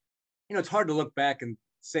 So, it's hard to look back and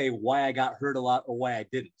say why I got hurt a lot or why I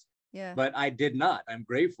didn't. Yeah. But I did not. I'm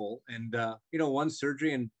grateful. And, 1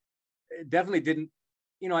 surgery, and it definitely didn't,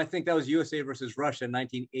 I think that was USA versus Russia in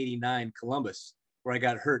 1989, Columbus, where I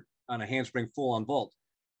got hurt on a handspring full on vault.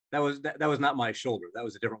 That was not my shoulder. That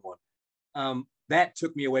was a different one. That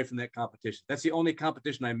took me away from that competition. That's the only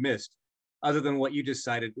competition I missed, other than what you just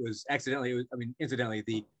cited was incidentally,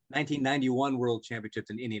 the 1991 World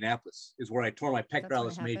Championships in Indianapolis is where I tore my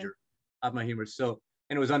pectoralis major of my humerus. So,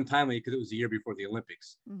 and it was untimely because it was the year before the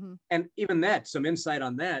Olympics. Mm-hmm. And even that, some insight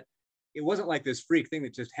on that, it wasn't like this freak thing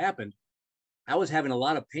that just happened. I was having a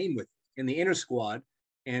lot of pain with it. In the inner squad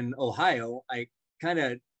in Ohio. I kind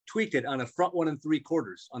of tweaked it on a front 1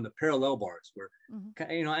 3/4 on the parallel bars where,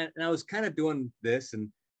 and I was kind of doing this. And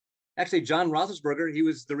actually John Roethlisberger, he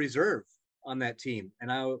was the reserve on that team.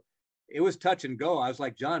 And it was touch and go. I was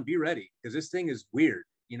like, John, be ready, because this thing is weird,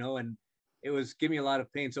 and it was giving me a lot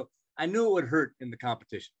of pain. So I knew it would hurt in the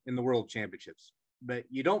competition, in the World Championships, but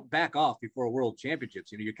you don't back off before a World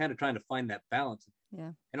Championships. You're kind of trying to find that balance.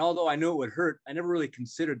 Yeah. And although I knew it would hurt, I never really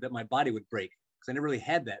considered that my body would break, because I never really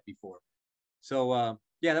had that before. So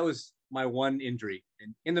that was my one injury.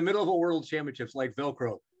 And in the middle of a World Championships, like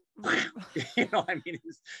Velcro, you're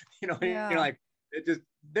like, it just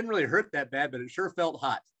didn't really hurt that bad, but it sure felt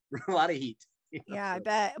hot. A lot of heat. I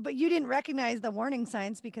bet. But you didn't recognize the warning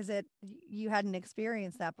signs because you hadn't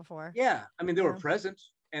experienced that before. Yeah. I mean, they were present.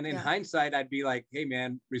 And in hindsight, I'd be like, hey,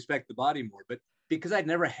 man, respect the body more. But because I'd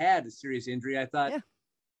never had a serious injury, I thought,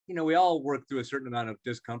 we all work through a certain amount of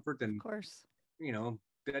discomfort. And, of course, I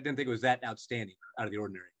didn't think it was that outstanding, out of the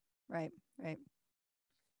ordinary. Right.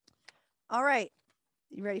 All right.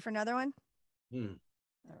 You ready for another one? All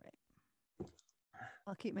right.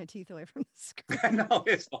 I'll keep my teeth away from the screen. No,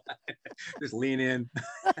 it's fine. Just lean in.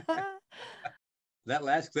 That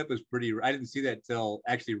last clip was I didn't see that till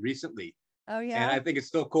actually recently. Oh, yeah. And I think it's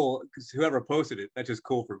still cool because whoever posted it, that's just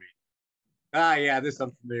cool for me. This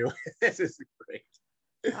I'm familiar with. This is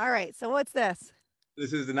great. All right. So what's this?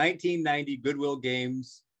 This is the 1990 Goodwill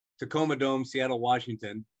Games, Tacoma Dome, Seattle,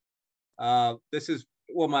 Washington. This is,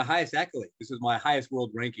 my highest accolade. This is my highest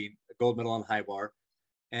world ranking, a gold medal on high bar.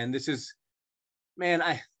 And this is, man,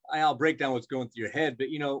 I'll break down what's going through your head. But,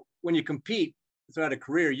 when you compete throughout a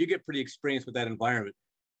career, you get pretty experienced with that environment.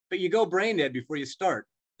 But you go brain dead before you start.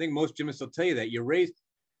 I think most gymnasts will tell you that.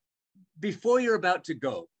 Before you're about to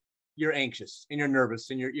go, you're anxious and you're nervous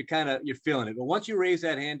and you're feeling it. But once you raise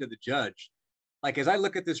that hand to the judge, like as I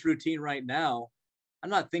look at this routine right now, I'm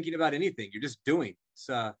not thinking about anything. You're just doing.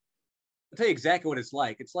 I'll tell you exactly what it's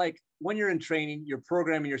like. It's like when you're in training, you're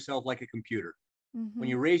programming yourself like a computer. Mm-hmm. When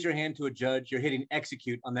you raise your hand to a judge, you're hitting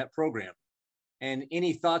execute on that program. And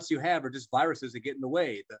any thoughts you have are just viruses that get in the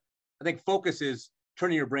way. I think focus is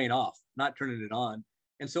turning your brain off, not turning it on.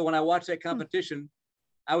 And so when I watched that competition,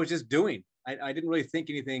 I was just doing. I didn't really think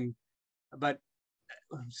anything. But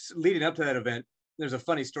leading up to that event, there's a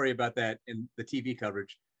funny story about that in the TV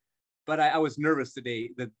coverage. But I was nervous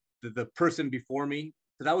today. The person before me,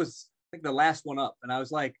 that I was like the last one up, and I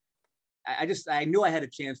was like, I knew I had a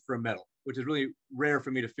chance for a medal, which is really rare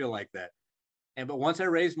for me to feel like that. And but once I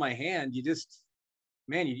raised my hand, you just,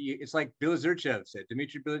 man, it's like Bill Zerchev said,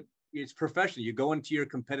 Dimitri, it's professional. You go into your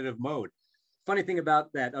competitive mode. Funny thing about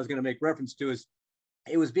that, I was going to make reference to, is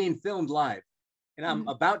it was being filmed live, and I'm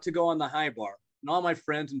about to go on the high bar, and all my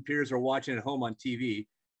friends and peers are watching at home on TV,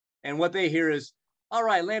 and what they hear is, "All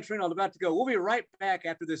right, Lance Reynolds about to go. We'll be right back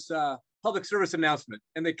after this public service announcement,"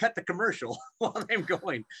 and they cut the commercial while I'm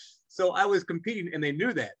going. So I was competing, and they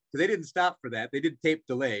knew that, because they didn't stop for that. They did tape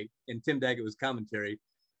delay, and Tim Daggett was commentary.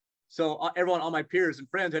 So everyone, all my peers and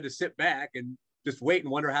friends, had to sit back and just wait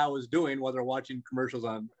and wonder how I was doing while they're watching commercials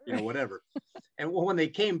on, whatever. And when they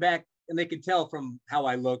came back, and they could tell from how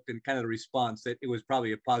I looked and kind of the response that it was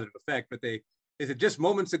probably a positive effect, but they said just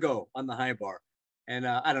moments ago on the high bar. And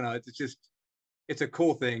I don't know, it's a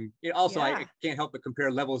cool thing. Also, I can't help but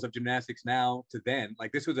compare levels of gymnastics now to then.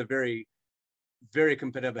 Like, this was a very, very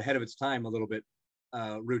competitive, ahead of its time a little bit,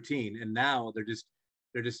 routine. And now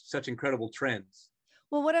they're just such incredible trends.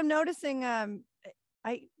 Well, what I'm noticing,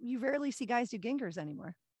 you rarely see guys do Gingers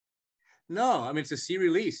anymore. No, I mean, it's a C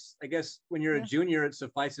release. I guess when you're a junior, it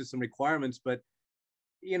suffices some requirements, but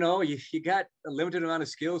you got a limited amount of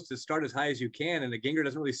skills to start as high as you can, and a Ginger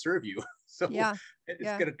doesn't really serve you. So it's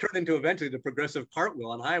going to turn into eventually the progressive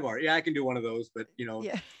cartwheel on high bar. Yeah, I can do one of those, but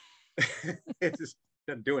it just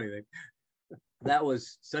doesn't do anything. That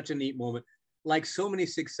was such a neat moment. Like so many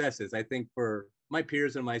successes, I think, for my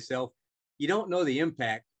peers and myself, you don't know the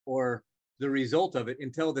impact or the result of it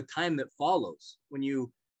until the time that follows, when you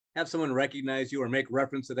have someone recognize you or make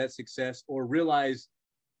reference to that success, or realize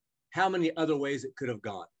how many other ways it could have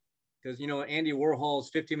gone. Because, Andy Warhol's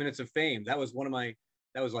 15 Minutes of Fame, that was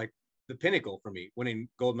that was like the pinnacle for me, winning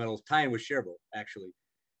gold medals, tying with Cherbourg, actually.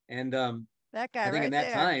 And that guy, I think in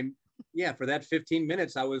that time, for that 15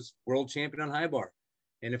 minutes, I was world champion on high bar.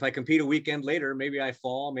 And if I compete a weekend later, maybe I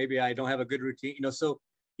fall, maybe I don't have a good routine, so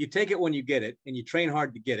you take it when you get it, and you train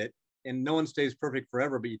hard to get it. And no one stays perfect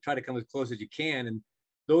forever, but you try to come as close as you can. And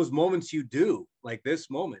those moments you do, like this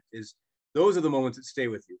moment, those are the moments that stay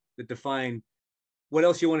with you, that define what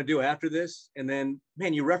else you want to do after this. And then,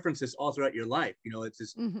 man, you reference this all throughout your life. It's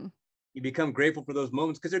just, you become grateful for those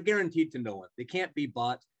moments, because they're guaranteed to no one. They can't be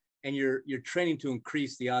bought, and you're training to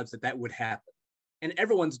increase the odds that would happen. And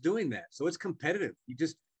everyone's doing that. So it's competitive.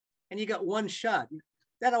 And you got one shot.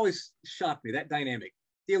 That always shocked me, that dynamic.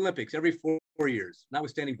 The Olympics, every 4 years,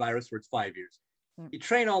 notwithstanding virus, where it's 5 years. You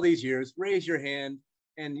train all these years, raise your hand,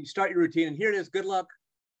 and you start your routine, and here it is. Good luck.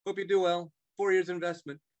 Hope you do well. 4 years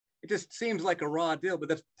investment. It just seems like a raw deal, but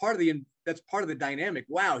that's part of the dynamic.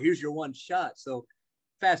 Wow, here's your one shot. So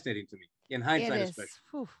fascinating to me, in hindsight, especially.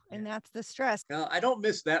 Whew. And that's the stress. I don't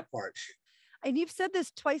miss that part. And you've said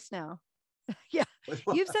this twice now.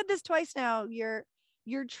 You've said this twice now.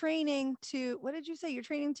 You're training to, what did you say? You're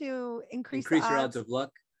training to increase your odds of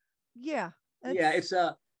luck. Yeah. It's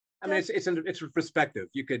it's perspective.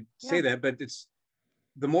 You could say that, but it's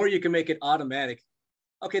the more you can make it automatic.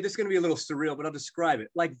 Okay, this is going to be a little surreal, but I'll describe it.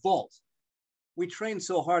 Like vault. We train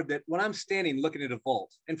so hard that when I'm standing looking at a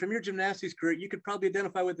vault, and from your gymnastics career, you could probably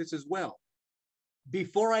identify with this as well.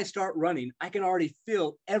 Before I start running, I can already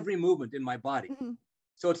feel every movement in my body.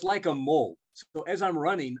 So it's like a mold. So as I'm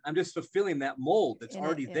running, I'm just fulfilling that mold that's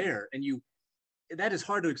already there. And that is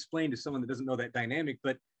hard to explain to someone that doesn't know that dynamic,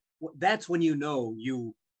 but that's when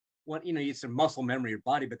it's a muscle memory, your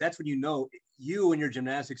body, but that's when you and your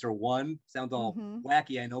gymnastics are one. Sounds all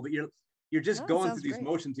wacky, I know, but you're just going through these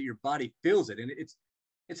motions that your body feels it. And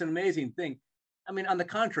it's an amazing thing. I mean, on the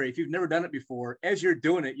contrary, if you've never done it before, as you're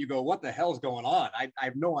doing it, you go, what the hell's going on? I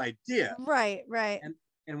have no idea. Right.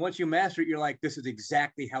 And once you master it, you're like, this is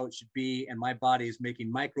exactly how it should be. And my body is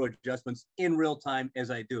making micro adjustments in real time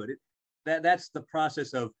as I do it. That's the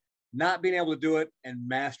process of not being able to do it and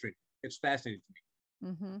mastering it. It's fascinating to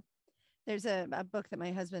me. There's a book that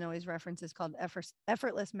my husband always references called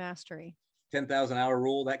Effortless Mastery. 10,000 hour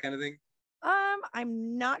rule, that kind of thing.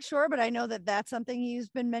 I'm not sure, but I know that that's something he's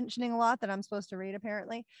been mentioning a lot that I'm supposed to read,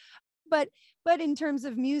 apparently. But in terms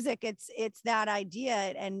of music, it's that idea.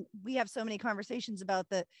 And we have so many conversations about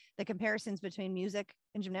the comparisons between music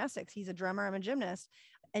and gymnastics. He's a drummer, I'm a gymnast.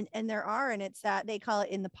 And and it's that they call it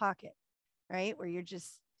in the pocket, right? Where you're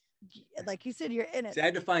just, like you said, you're in it. See,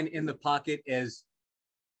 I define in the pocket as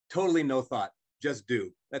totally no thought, just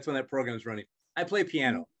do. That's when that program is running. I play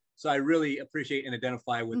piano, so I really appreciate and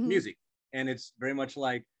identify with music. And it's very much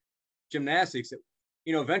like gymnastics.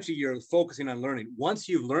 Eventually you're focusing on learning. Once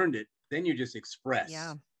you've learned it, then you just express.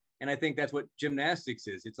 Yeah. And I think that's what gymnastics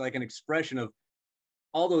is. It's like an expression of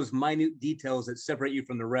all those minute details that separate you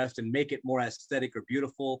from the rest and make it more aesthetic or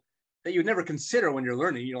beautiful that you'd never consider when you're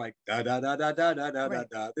learning. You're like, da, da, da, da, da, da, da, Right.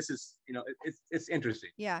 da. This is, it's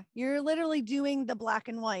interesting. Yeah. You're literally doing the black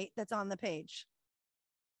and white that's on the page.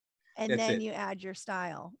 And That's then it. you add your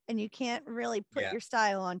style, and you can't really put Yeah. your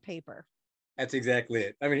style on paper. That's exactly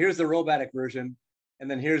it. I mean, here's the robotic version. And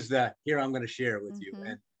then here I'm going to share it with you.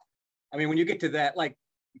 Mhm. And I mean, when you get to that, like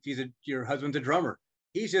if your husband's a drummer,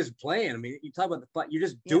 he's just playing. I mean, you talk about you're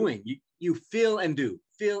just Yep. doing, you feel and do.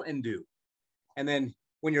 And then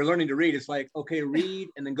when you're learning to read, it's like, okay, read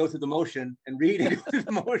and then go through the motion and read and go through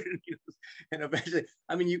the motion. And eventually,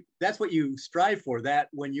 I mean, that's what you strive for, that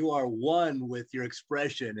when you are one with your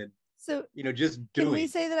expression and, So just can doing. we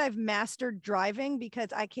say that I've mastered driving? Because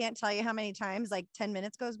I can't tell you how many times like 10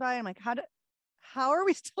 minutes goes by. I'm like, how are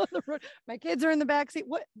we still on the road? My kids are in the back seat.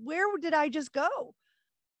 Where did I just go?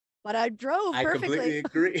 But I drove perfectly. I completely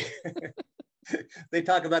agree. They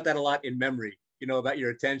talk about that a lot in memory, about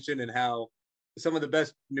your attention and how some of the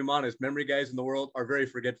best mnemonics memory guys in the world are very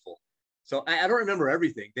forgetful. So I don't remember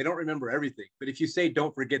everything. They don't remember everything. But if you say,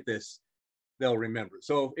 don't forget this, they'll remember.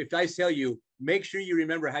 So if I tell you, make sure you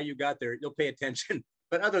remember how you got there, you'll pay attention.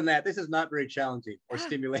 But other than that, this is not very challenging or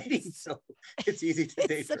stimulating. So it's easy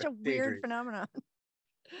to It's such a weird phenomenon.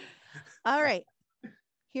 All right,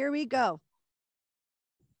 here we go.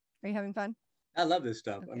 Are you having fun? I love this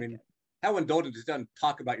stuff. Okay, I mean, good. how indulgent is done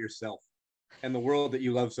talk about yourself and the world that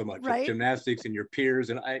you love so much, Right? Gymnastics and your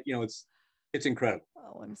peers. And it's incredible.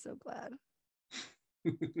 Oh, I'm so glad.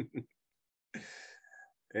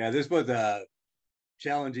 Yeah, this was a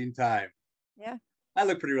challenging time. Yeah. I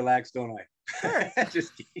look pretty relaxed, don't I? Sure.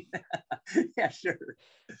 Just kidding. Yeah, sure.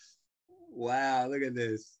 Wow, look at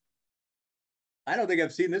this. I don't think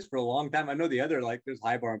I've seen this for a long time. I know the other, like, there's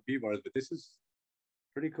high bar and P bars, but this is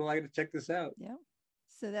pretty cool. I got to check this out. Yeah.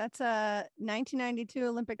 So that's a 1992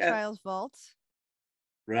 Olympic Yeah. trials vault.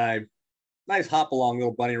 Right. Nice hop along,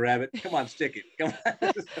 little bunny rabbit. Come on, stick it. Come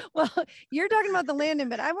on. Well, you're talking about the landing,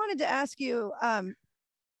 but I wanted to ask you,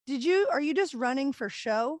 are you just running for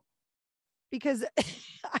show? Because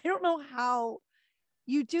I don't know how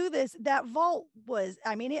you do this. That vault was,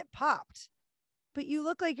 I mean, it popped, but you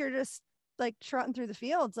look like you're just like trotting through the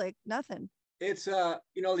fields like nothing. It's the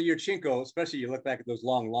Yurchenko, especially you look back at those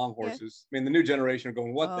long horses. Yeah. I mean, the new generation are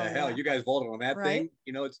going, what the hell? Yeah. You guys vaulted on that thing?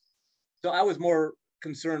 So I was more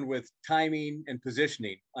concerned with timing and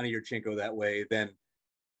positioning on a Yurchenko that way than,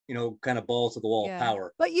 kind of balls to the wall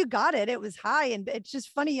power. But you got it. It was high, and it's just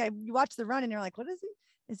funny. You watch the run and you're like, what is he?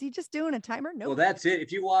 Is he just doing a timer? No. Well, that's it.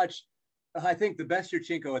 If you watch, I think the best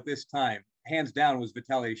Yurchenko at this time, hands down, was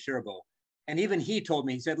Vitaly Sherbo. And even he told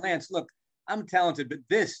me, he said, Lance, look, I'm talented, but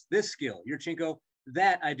this skill, Yurchenko,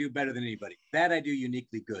 that I do better than anybody. That I do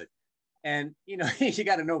uniquely good. And, you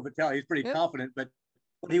got to know Vitaly, he's pretty confident, but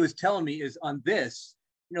what he was telling me is on this,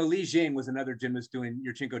 Li Jing was another gymnast doing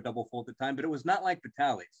Yurchenko double full at the time, but it was not like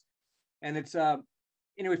Vitaly's. And it's,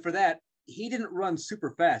 anyway, for that, he didn't run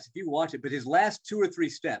super fast if you watch it, but his last 2 or 3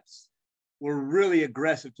 steps were really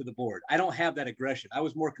aggressive to the board. I don't have that aggression. I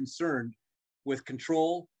was more concerned with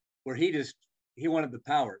control, where he wanted the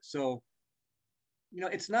power. So,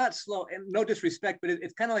 it's not slow, and no disrespect, but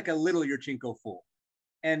it's kind of like a little Yurchenko full.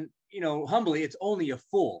 And, humbly, it's only a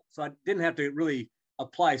full. So I didn't have to really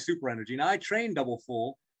apply super energy. Now I trained double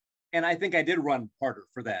full, and I think I did run harder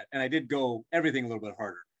for that. And I did go everything a little bit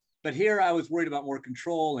harder. But here I was worried about more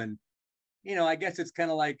control. And, I guess it's kind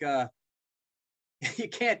of like you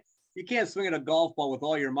can't swing at a golf ball with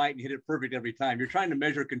all your might and hit it perfect every time. You're trying to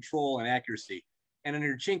measure control and accuracy. And in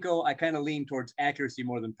Yurchenko, I kind of lean towards accuracy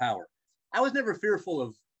more than power. I was never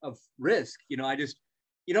fearful of risk. You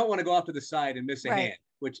don't want to go off to the side and miss a hand,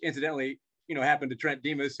 which incidentally, happened to Trent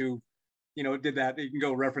Demas, who, did that. You can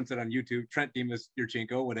go reference it on YouTube, Trent Demas,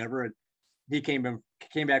 Yurchenko, whatever. And he came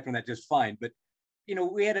back from that just fine. But,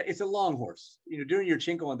 it's a long horse. During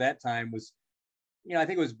Yurchenko at that time was, I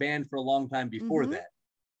think it was banned for a long time before that.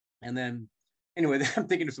 And then, anyway, I'm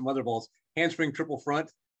thinking of some other balls, handspring triple front.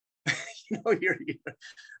 I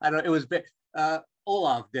don't know, it was,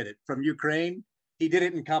 Olaf did it from Ukraine. He did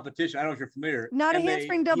it in competition. I don't know if you're familiar. Not a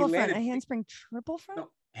handspring double front, a handspring triple front? No,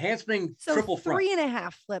 handspring triple front.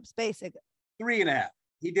 3.5 flips, basically. 3.5.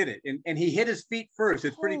 He did it. And he hit his feet first.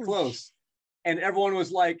 It's pretty close. And everyone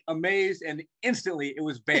was like amazed, and instantly it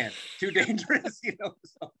was banned. Too dangerous,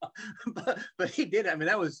 So, but he did it. I mean,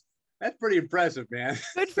 that's pretty impressive, man.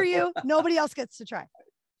 Good for you. Nobody else gets to try.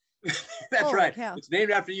 That's Holy right. Cow. It's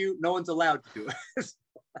named after you. No one's allowed to do it.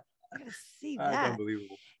 I gotta see that. That's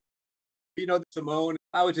unbelievable. Simone,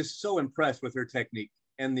 I was just so impressed with her technique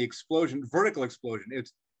and the explosion, vertical explosion.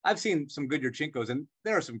 I've seen some good Yurchenkos, and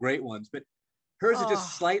there are some great ones, but hers is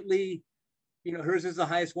just slightly, hers is the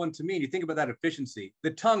highest one to me. And you think about that efficiency.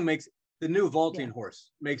 The tongue makes the new vaulting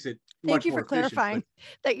horse makes it Thank much you more for clarifying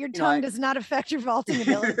efficient, that your tongue does not affect your vaulting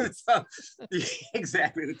abilities.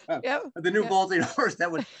 Exactly, the tongue. Yep. The new vaulting horse,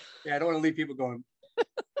 that would, I don't want to leave people going,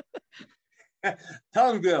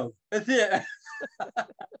 tongue bill, that's it.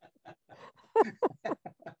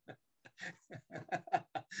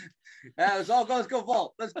 Let's go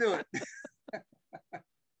vault. Let's do it.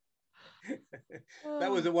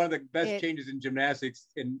 That was one of the best changes in gymnastics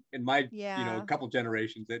in my couple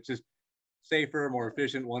generations. It's just safer, more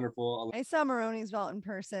efficient, wonderful. I saw Maroney's vault in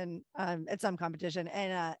person at some competition,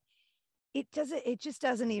 and it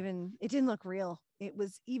didn't look real. It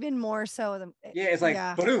was even more so it's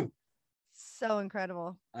like boom, so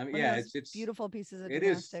incredible. I mean, it's beautiful pieces of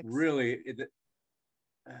gymnastics. It is really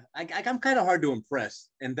I'm kind of hard to impress,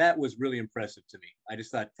 and that was really impressive to me. I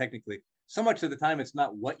just thought technically, so much of the time it's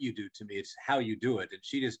not what you do to me, it's how you do it. And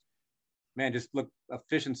she just looked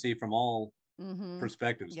efficiency from all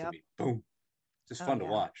perspectives to me. Boom. Just fun to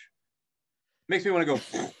watch. Makes me want to go.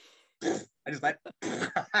 I just like,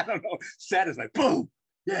 I don't know. Sad is like, boom.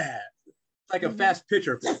 Yeah. It's like a fast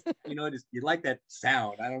pitcher. You like that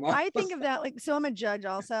sound. I don't know. I think of that so I'm a judge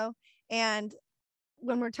also. And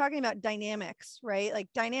when we're talking about dynamics, right? Like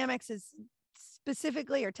dynamics is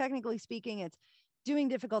specifically or technically speaking, it's doing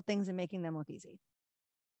difficult things and making them look easy.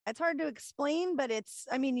 It's hard to explain, but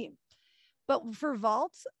but for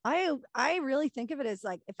vaults, I really think of it as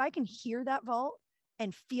like, if I can hear that vault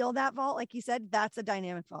and feel that vault, like you said, that's a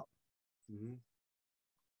dynamic vault.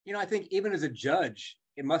 I think even as a judge,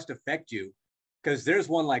 it must affect you, because there's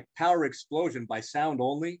one like Power Explosion by sound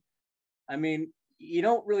only. I mean, you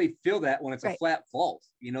don't really feel that when it's a flat vault.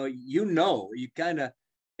 You kind of,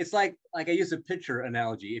 it's like I use a pitcher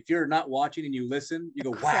analogy. If you're not watching and you listen, you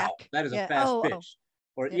go, wow, that is a fast pitch.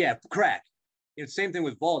 Or crack. Same thing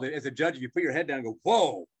with vault. As a judge, if you put your head down and go,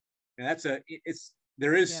 whoa, and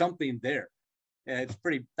there is something there. It's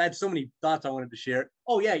pretty, I had so many thoughts I wanted to share.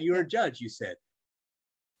 Oh yeah, you're a judge, you said.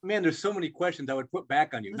 Man, there's so many questions I would put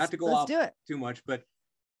back on you. Not to go off too much, but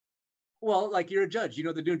well, like you're a judge,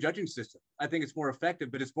 the new judging system. I think it's more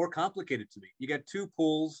effective, but it's more complicated to me. You got two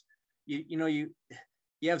pools. You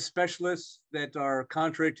have specialists that are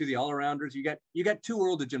contrary to the all-arounders. You got two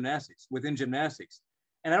worlds of gymnastics within gymnastics.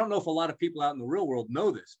 And I don't know if a lot of people out in the real world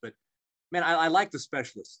know this, but man, I like the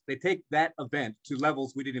specialists. They take that event to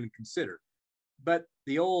levels we didn't even consider. But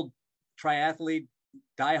the old triathlete,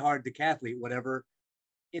 diehard decathlete, whatever,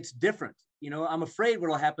 it's different. I'm afraid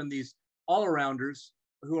what'll happen, these all-arounders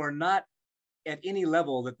who are not at any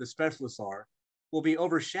level that the specialists are will be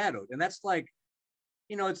overshadowed. And that's like,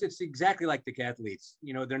 it's exactly like decathletes.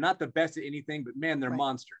 They're not the best at anything, but man, they're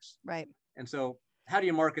monsters. Right. And so how do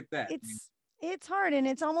you market that? It's hard. And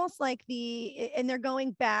it's almost like and they're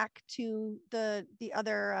going back to the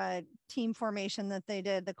other team formation that they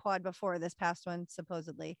did, the quad before this past one,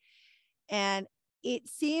 supposedly. And it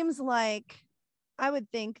seems like, I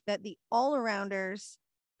would think that the all-arounders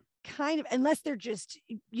kind of, unless they're just,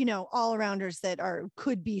 all-arounders that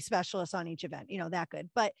could be specialists on each event, that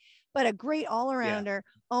good. But a great all-arounder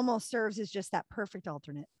almost serves as just that perfect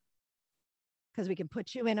alternate, because we can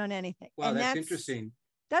put you in on anything. Wow, and that's interesting.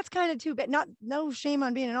 That's kind of too bad. No shame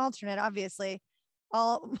on being an alternate, obviously.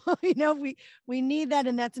 We need that,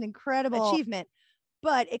 and that's an incredible achievement.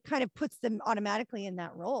 But it kind of puts them automatically in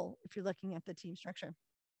that role if you're looking at the team structure.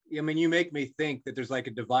 I mean, you make me think that there's like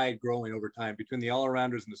a divide growing over time between the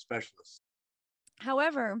all-arounders and the specialists.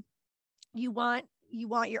 However, you want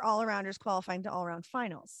your all-arounders qualifying to all-around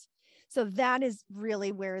finals. So that is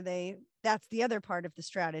really where that's the other part of the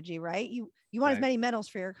strategy, right? You want as many medals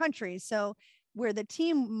for your country. So where the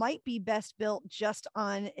team might be best built just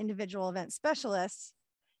on individual event specialists,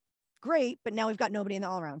 great, but now we've got nobody in the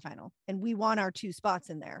all-around final, and we want our 2 spots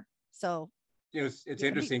in there. So it's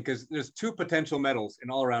interesting because there's 2 potential medals in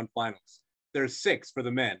all-around finals. There's 6 for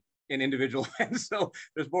the men in individual events, so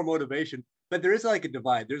there's more motivation. But there is like a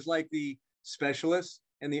divide. There's like the specialists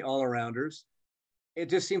and the all-arounders. It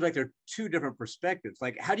just seems like they're 2 different perspectives.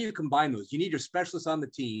 Like, how do you combine those? You need your specialists on the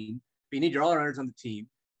team, but you need your all-arounders on the team.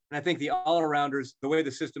 And I think the all-arounders, the way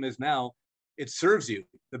the system is now, it serves you.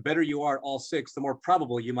 The better you are, all 6, the more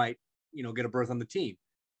probable you might, get a berth on the team.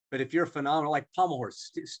 But if you're phenomenal, like pommel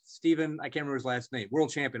horse, Stephen, I can't remember his last name, world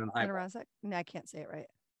champion in high ball. No, I can't say it right.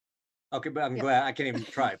 Okay, but I'm glad I can't even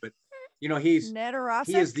try. But he is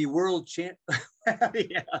the world champ.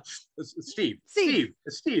 Yeah, Steve. Steve.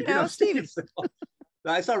 Steve. So,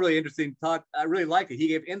 I saw a really interesting talk. I really liked it. He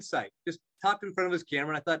gave insight. Just talked in front of his camera,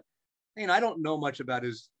 and I thought, I don't know much about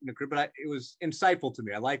his career, but it was insightful to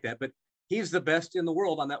me. I like that. But he's the best in the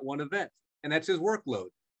world on that one event, and that's his workload.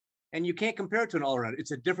 And you can't compare it to an all-around.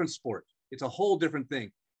 It's a different sport. It's a whole different thing.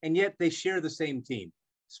 And yet they share the same team.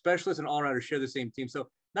 Specialists and all-rounders share the same team. So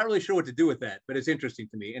not really sure what to do with that, but it's interesting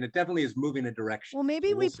to me. And it definitely is moving a direction. Well,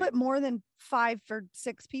 maybe we put more than 5 or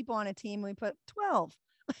 6 people on a team. We put 12.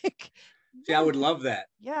 Like, see, I would love that.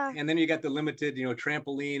 Yeah. And then you got the limited,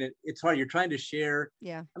 trampoline. It's hard. You're trying to share.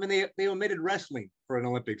 Yeah. I mean, they omitted wrestling for an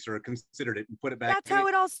Olympics, or considered it and put it back. That's how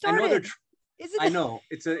it all started. I know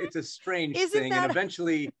it's a strange thing. And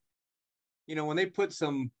eventually, when they put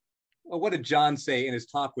what did John say in his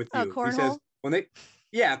talk with you? Cornhole?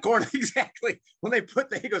 He says cornhole, exactly. When they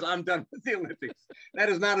he goes, I'm done with the Olympics. That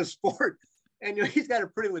is not a sport. And he's got a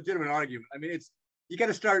pretty legitimate argument. I mean, you got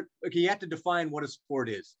to start. You have to define what a sport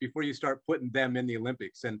is before you start putting them in the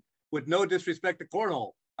Olympics. And with no disrespect to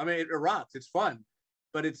cornhole, I mean, it rocks. It's fun,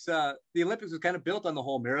 but it's the Olympics is kind of built on the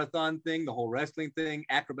whole marathon thing, the whole wrestling thing,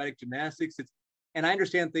 acrobatic gymnastics. And I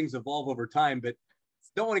understand things evolve over time, but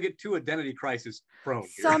don't want to get too identity crisis prone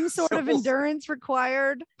here. Some sort of endurance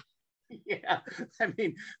required. Yeah, I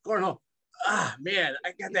mean, cornhole. Man,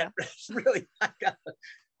 I got that. Really,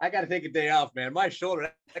 I got to take a day off, man. My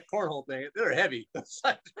shoulder, that cornhole thing, they're heavy.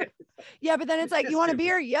 Yeah, but then it's like, you want a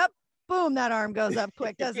beer? Yep. Boom, that arm goes up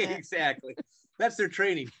quick, doesn't it? Exactly. That's their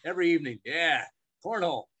training every evening. Yeah,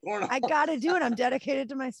 cornhole. I got to do it. I'm dedicated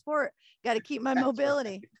to my sport. Got to keep my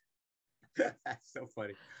mobility. Right. That's so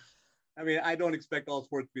funny. I mean, I don't expect all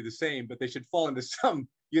sports to be the same, but they should fall into some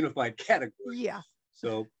unified category. Yeah.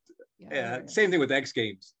 So, same thing with X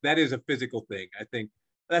Games. That is a physical thing. I think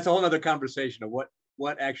that's a whole other conversation of what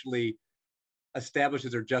actually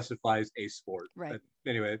establishes or justifies a sport. Right. But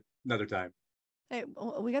anyway, another time. Hey,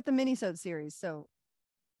 we got the mini-sode series, so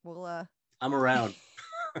we'll I'm around.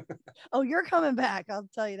 Oh, you're coming back. I'll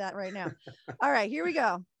tell you that right now. All right, here we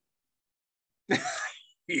go.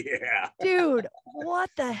 Yeah. Dude, what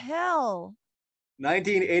the hell?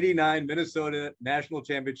 1989 Minnesota National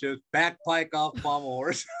Championships, backpike off pommel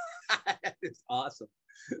horse. That is awesome.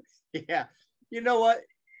 Yeah. You know what?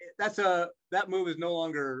 That move is no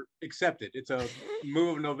longer accepted. It's a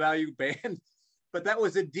move of no value, banned. But that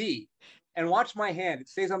was a D. And watch my hand. It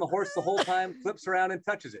stays on the horse the whole time, flips around and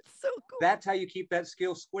touches it. So cool. That's how you keep that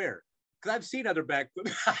skill square. Because I've seen other back.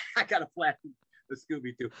 I got a flash the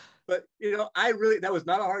Scooby too. But that was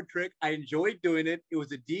not a hard trick. I enjoyed doing it. It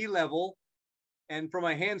was a D level. And for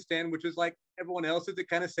my handstand, which is like everyone else's, it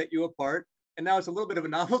kind of set you apart. And now it's a little bit of a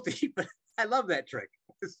novelty, but I love that trick.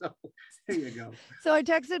 So there you go. So I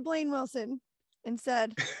texted Blaine Wilson and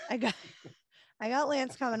said, I got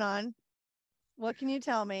Lance coming on. What can you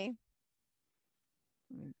tell me?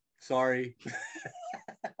 Sorry.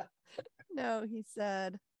 No, he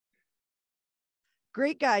said,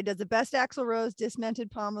 great guy, does the best Axl Rose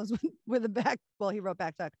dismented pommels with a back. Well, he wrote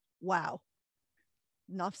back tuck. Wow.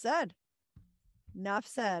 Enough said. Wow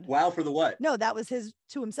for the what? No, that was his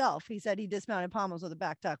to himself. He said he dismounted pommels with a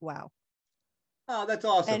back tuck. Wow. Oh, that's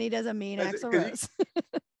awesome. And he does a mean Axl Rose.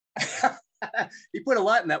 He put a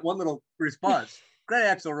lot in that one little response. Great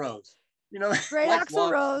Axl Rose. Great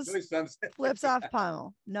Axl Rose sunset. flips off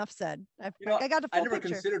pommel. Enough said. I got the full I never picture.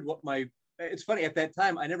 considered it's funny, at that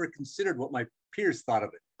time, I never considered what my peers thought of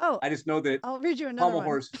it. Oh, I just know that I'll read you another pommel one.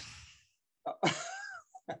 horse.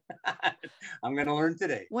 I'm going to learn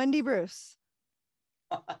today. Wendy Bruce.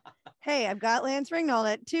 Hey, I've got Lance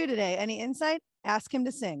Ringnold at 2 today. Any insight? Ask him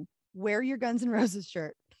to sing. Wear your Guns N' Roses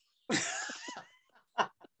shirt.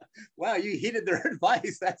 Wow, you heeded their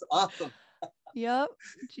advice. That's awesome. Yep.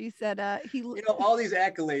 She said all these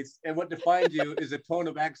accolades, and what defines you is a tone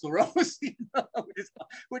of Axl Rose,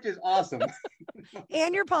 which is awesome.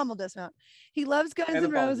 And your pommel dismount. He loves Guns N'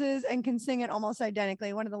 Roses and can sing it almost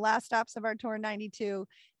identically. One of the last stops of our tour in 92,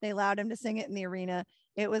 they allowed him to sing it in the arena.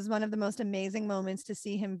 It was one of the most amazing moments to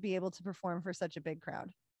see him be able to perform for such a big crowd.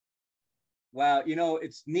 Wow,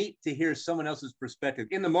 it's neat to hear someone else's perspective.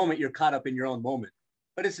 In the moment, you're caught up in your own moment,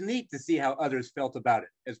 but it's neat to see how others felt about it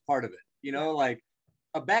as part of it. Like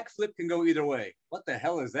a backflip can go either way. What the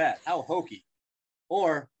hell is that? How hokey.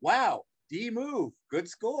 Or, wow, D move, good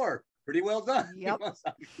score, pretty well done. Yep.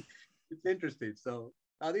 It's interesting. So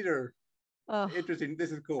these are interesting.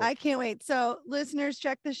 This is cool. I can't wait. So listeners,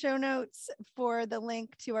 check the show notes for the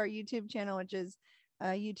link to our YouTube channel, which is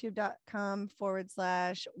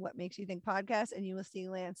youtube.com/What Makes You Think podcast. And you will see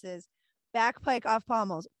Lance's backpike off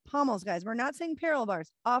pommels. Pommels, guys. We're not saying parallel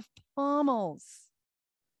bars. Off pommels.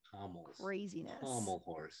 Pommels. Craziness. Pommel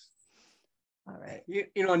horse. All right.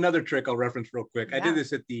 Another trick I'll reference real quick. Yeah. I did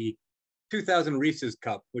this at the 2000 Reese's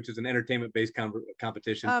Cup, which is an entertainment-based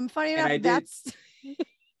competition. Funny enough, that's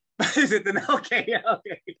Is it the okay? Yeah,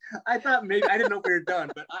 okay. I thought maybe I didn't know if we were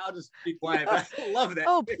done, but I'll just be quiet. No. I love that.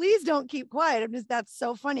 Oh, please don't keep quiet. That's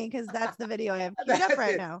so funny because that's the video I have queued up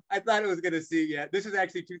right now. I thought it was gonna see. Yeah, this is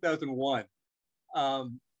actually 2001.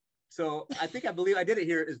 So I believe I did it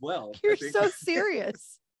here as well. You're so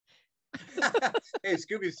serious. Hey,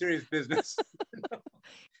 Scooby's serious business.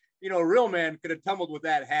 A real man could have tumbled with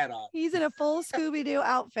that hat on. He's in a full Scooby-Doo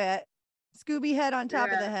outfit, Scooby head on top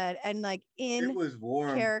of the head, and like it was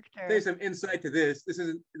warm character. There's some insight to this. This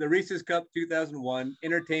is the Reese's Cup 2001,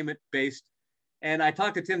 entertainment based. And I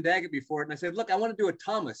talked to Tim Daggett before, and I said, look, I want to do a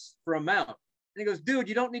Thomas for a mount. And he goes, dude,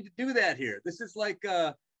 you don't need to do that here. This is like,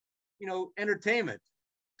 entertainment.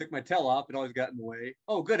 Took my tail off. It always got in the way.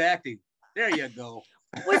 Oh, good acting. There you go.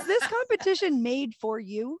 Was this competition made for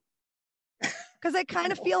you? Because I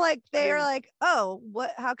kind of feel like they're like, oh,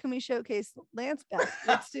 how can we showcase Lance best?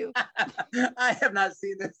 Let's do. I have not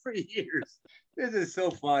seen this for years. This is so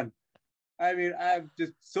fun. I mean, I'm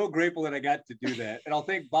just so grateful that I got to do that. And I'll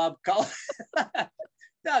thank Bob Collins.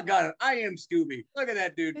 Doggone it. I am Scooby. Look at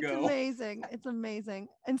that dude go. It's amazing. It's amazing.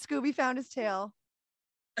 And Scooby found his tail.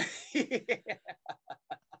 The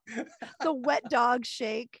wet dog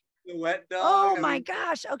shake. The wet dog. Oh my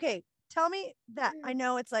gosh. Okay. Tell me that. I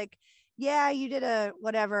know it's like, yeah, you did a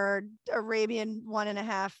whatever Arabian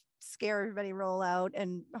 1.5 scare everybody roll out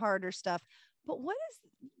and harder stuff. But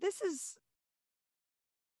this is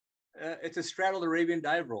it's a straddled Arabian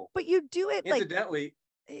dive roll. But you do it incidentally.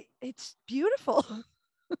 It's beautiful.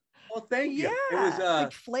 Well, thank you. Yeah, it was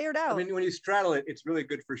like flared out. I mean, when you straddle it, it's really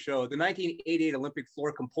good for show. The 1988 Olympic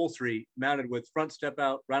floor compulsory mounted with front step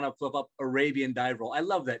out, round up, flip up, Arabian dive roll. I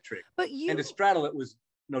love that trick. And to straddle it was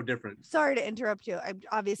no different. Sorry to interrupt you.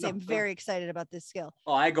 I'm very excited about this skill.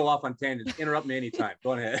 Oh, I go off on tangents. Interrupt me anytime.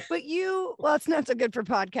 Go ahead. But well, it's not so good for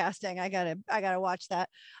podcasting. I gotta watch that.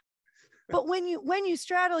 But when you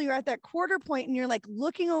straddle, you're at that quarter point and you're like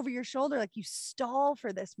looking over your shoulder, like you stall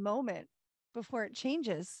for this moment before it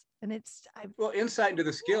changes. And well, insight into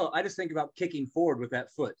the skill. I just think about kicking forward with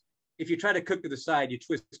that foot. If you try to cook to the side, you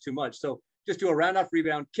twist too much. So just do a round off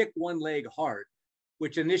rebound, kick one leg hard,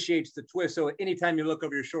 which initiates the twist. So anytime you look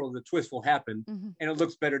over your shoulder, the twist will happen, and it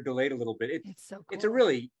looks better delayed a little bit. It's so cool. It's a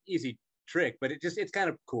really easy trick, but it's kind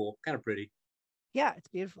of cool, kind of pretty. Yeah, it's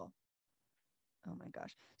beautiful. Oh my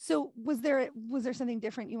gosh. So was there something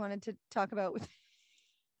different you wanted to talk about with?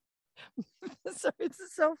 Sorry, this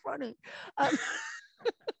is so funny.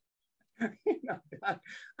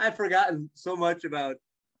 I've forgotten so much about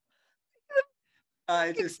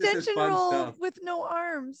extension roll stuff. With no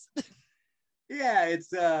arms. Yeah,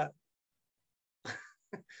 it's I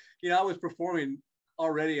was performing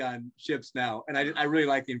already on ships now, and I really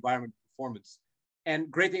like the environment performance.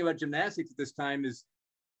 And great thing about gymnastics at this time is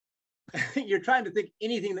you're trying to think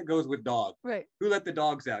anything that goes with dog. Right. Who let the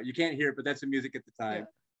dogs out? You can't hear it, but that's the music at the time.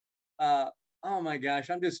 Yeah. Oh my gosh,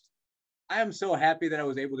 I am so happy that I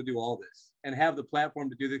was able to do all this and have the platform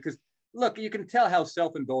to do this. Because look, you can tell how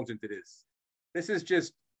self-indulgent it is. This is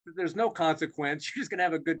just, there's no consequence. You're just going to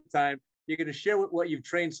have a good time. You're going to share what you've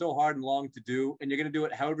trained so hard and long to do, and you're going to do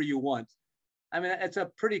it however you want. I mean, it's a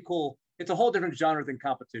pretty cool, it's a whole different genre than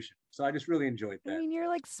competition. So I just really enjoyed that. I mean, you're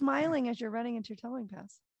like smiling as you're running into your towing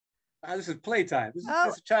pass. This is playtime. This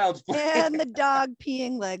is child's play. And the dog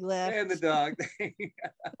peeing leg lift. And the dog.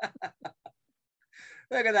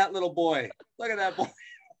 Look at that little boy. Look at that boy.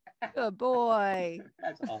 Good boy.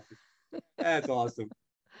 That's awesome. That's awesome.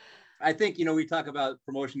 I think, we talk about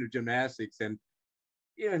promotion of gymnastics, and,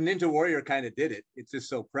 Ninja Warrior kind of did it. It's just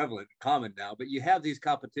so prevalent, common now. But you have these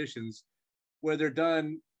competitions where they're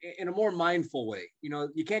done in a more mindful way.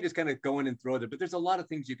 You can't just kind of go in and throw it, but there's a lot of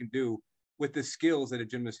things you can do with the skills that a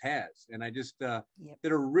gymnast has. And I just, that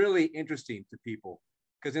are really interesting to people.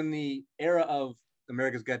 Because in the era of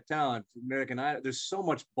America's Got Talent, American Idol, there's so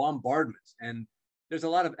much bombardment, and there's a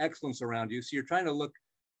lot of excellence around you. So you're trying to look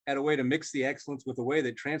at a way to mix the excellence with a way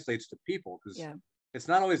that translates to people, because it's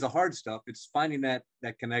not always the hard stuff. It's finding that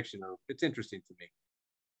connection. It's interesting to me.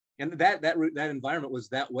 And that environment was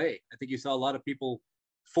that way. I think you saw a lot of people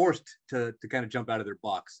forced to kind of jump out of their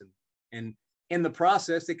box, and in the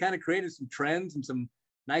process, they kind of created some trends and some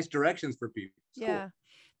nice directions for people. It's cool.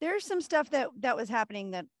 There's some stuff that was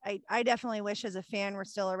happening that I definitely wish as a fan were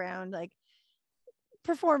still around, like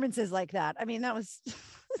performances like that. I mean, that was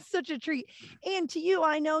such a treat. And to you,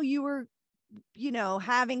 I know you were,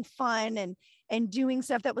 having fun and doing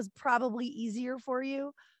stuff that was probably easier for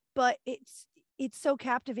you, but it's so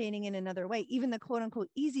captivating in another way. Even the quote unquote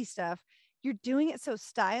easy stuff, you're doing it so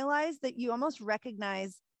stylized that you almost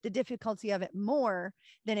recognize the difficulty of it more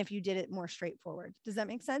than if you did it more straightforward. Does that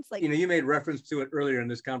make sense? Like, You know, you made reference to it earlier in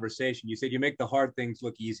this conversation. You said you make the hard things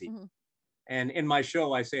look easy. Mhm. And in my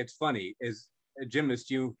show, I say it's funny, as a gymnast,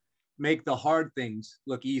 you make the hard things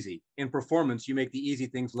look easy. In performance, you make the easy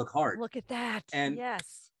things look hard. look at that. And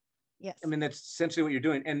Yes. Yes. I mean, that's essentially what you're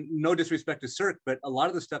doing. And no disrespect to Cirque, but a lot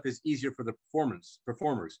of the stuff is easier for the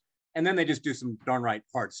performers. And then they just do some darn right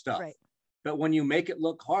hard stuff. Right. But when you make it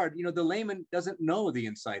look hard, you know, the layman doesn't know the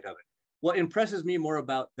inside of it. What impresses me more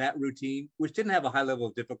about that routine, which didn't have a high level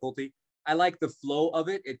of difficulty, I like the flow of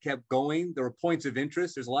it. It kept going. There were points of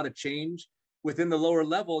interest. There's a lot of change within the lower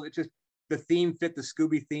level. It just, the theme fit the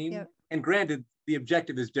Scooby theme. Yep. And granted, the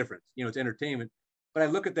objective is different. You know, it's entertainment. But I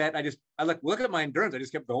look at that, I look at my endurance. I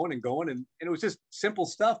just kept going and going. And it was just simple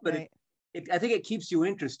stuff, but Right. I think it keeps you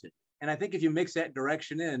interested. And I think if you mix that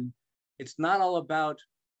direction in, it's not all about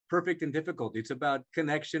perfect and difficulty. It's about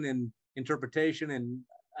connection and interpretation. And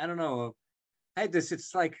I don't know,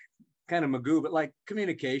 it's like kind of Magoo, but like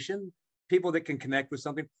communication, people that can connect with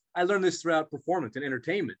something. I learned this throughout performance and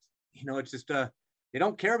entertainment. You know, it's just, they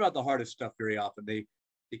don't care about the hardest stuff very often. They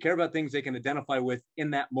care about things they can identify with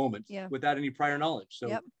in that moment without any prior knowledge.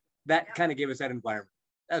 So that kind of gave us that environment.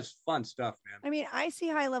 That's fun stuff, man. I mean, I see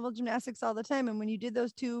high level gymnastics all the time. And when you did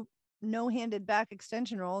those 2 no-handed back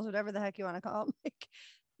extension rolls, whatever the heck you want to call them, like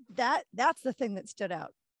that's the thing that stood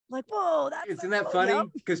out. Like, whoa, isn't that funny?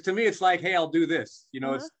 Because to me, it's like, hey, I'll do this. You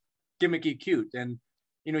know, Uh-huh. it's gimmicky cute. And,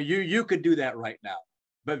 you know, you could do that right now.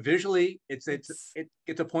 But visually, it's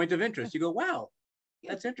a point of interest. You go, wow,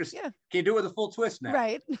 that's interesting. Yeah. Can you do it with a full twist now?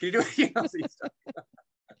 Right. Can you do it? You know, stuff.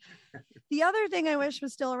 The other thing I wish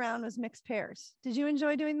was still around was mixed pairs. Did you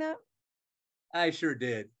enjoy doing that? I sure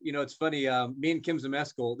did. You know, it's funny. Me and Kim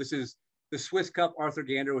Zemeskel, this is the Swiss Cup. Arthur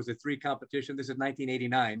Gander was a 3 competition. This is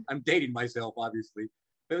 1989. I'm dating myself, obviously.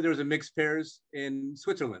 But there was a mixed pairs in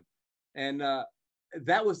Switzerland. And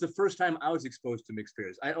that was the first time I was exposed to mixed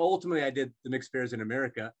pairs. I did the mixed pairs in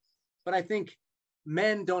America. But I think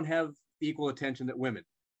men don't have the equal attention that women.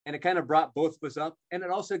 And it kind of brought both of us up. And it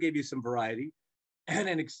also gave you some variety.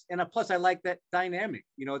 And plus, I like that dynamic.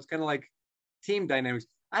 You know, it's kind of like team dynamics.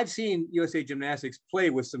 I've seen USA Gymnastics play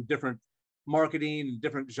with some different marketing and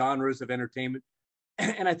different genres of entertainment.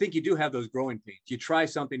 And I think you do have those growing pains. You try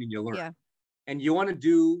something and you learn. Yeah. And you want to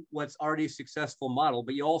do what's already a successful model,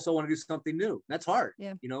 but you also want to do something new. That's hard.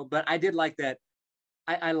 Yeah. You know, but I did like that.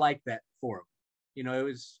 I like that for him. You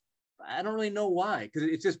know, I don't really know why, because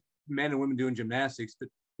it's just men and women doing gymnastics, but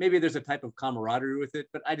maybe there's a type of camaraderie with it,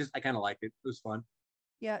 but I kind of liked it. It was fun.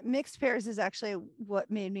 Yeah. Mixed pairs is actually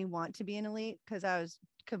what made me want to be an elite, because I was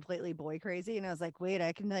completely boy crazy. And I was like, wait,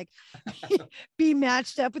 I can like be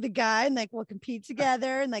matched up with a guy and like we'll compete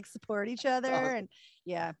together and like support each other. And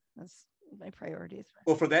yeah, that's my priorities.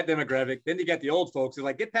 Well, for that demographic, then you got the old folks who are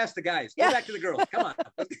like, get past the guys, go back to the girls. Come on.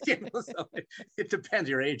 You know, so it depends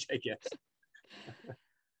your age, I guess.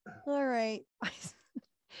 All right.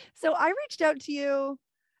 So I reached out to you,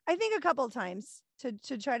 I think a couple of times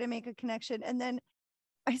to try to make a connection. And then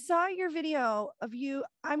I saw your video of you.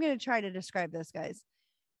 I'm going to try to describe this, guys.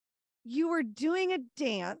 You were doing a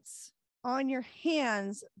dance on your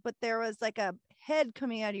hands, but there was like a head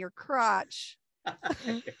coming out of your crotch.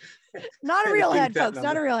 Not a real head, folks,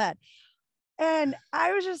 not a real head. And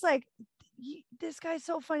I was just like, this guy's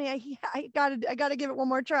so funny. I gotta give it one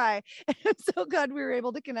more try. And I'm so glad we were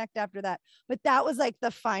able to connect after that. But that was like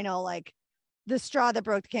the final, like the straw that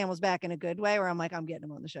broke the camel's back in a good way, where I'm like, I'm getting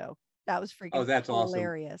him on the show. That was freaking that's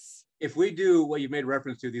hilarious. Awesome. If we do what you made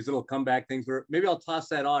reference to, these little comeback things, where maybe I'll toss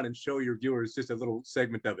that on and show your viewers just a little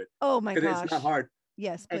segment of it. Oh my gosh. It's not hard.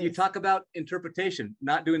 Yes, please. And you talk about interpretation,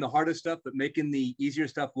 not doing the hardest stuff, but making the easier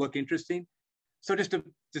stuff look interesting. So just to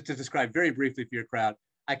describe very briefly for your crowd,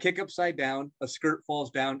 I kick upside down, a skirt falls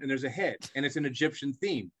down, and there's a head, and it's an Egyptian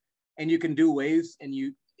theme. And you can do waves, and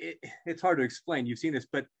it's hard to explain. You've seen this,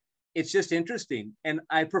 but it's just interesting. And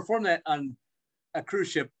I performed that on a cruise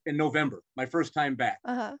ship in November, my first time back.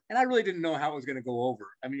 And I really didn't know how it was going to go over.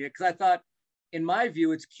 I mean, because I thought, in my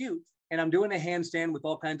view, it's cute. And I'm doing a handstand with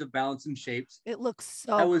all kinds of balance and shapes. It looks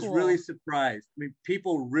so I was cool. really surprised. I mean,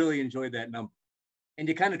 people really enjoyed that number. And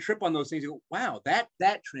you kind of trip on those things. You go, wow, that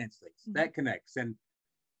translates, that connects. And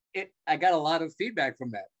I got a lot of feedback from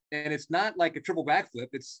that. And it's not like a triple backflip.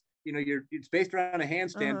 It's, you know, it's based around a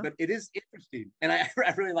handstand, but it is interesting. And I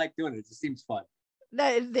really like doing it. It just seems fun.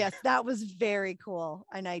 Yes, that was very cool.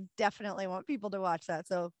 And I definitely want people to watch that.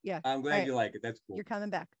 So yeah. I'm glad you like it. That's cool. You're coming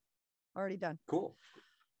back. Already done. Cool.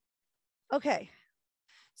 Okay.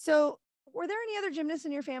 So were there any other gymnasts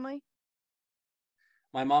in your family?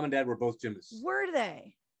 My mom and dad were both gymnasts. Were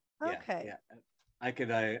they? Okay. Yeah. I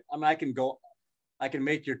can go I can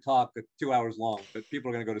make your talk 2 hours long, but people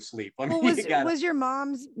are going to go to sleep. I mean, Well, you gotta, was your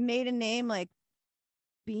mom's maiden name like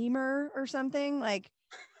Beamer or something? Like,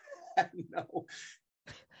 no.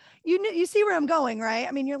 you see where I'm going, right?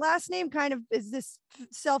 I mean, your last name kind of is this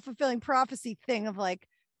self-fulfilling prophecy thing of like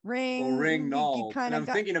Well, ring. ring You null. kind And of I'm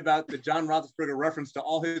got. thinking about the John Roethlisberger reference to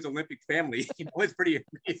all his Olympic family. It's pretty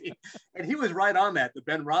amazing. And he was right on that. The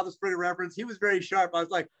Ben Roethlisberger reference, he was very sharp. I was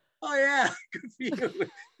like, oh yeah, good for you.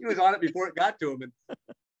 He was on it before it got to him. And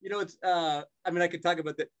it's I mean, I could talk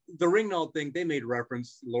about the ring null thing. They made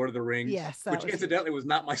reference Lord of the Rings, Yes, that which was incidentally was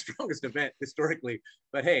not my strongest event historically,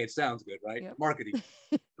 but hey, it sounds good, right? Yep. Marketing.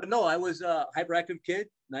 But no, I was a hyperactive kid,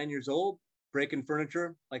 9 years old, breaking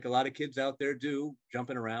furniture like a lot of kids out there do,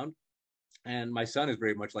 jumping around. And my son is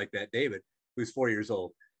very much like that, David, who's 4 years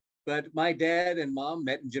old. But my dad and mom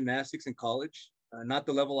met in gymnastics in college, not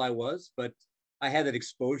the level I was, but I had that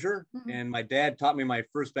exposure. Mhm. And my dad taught me my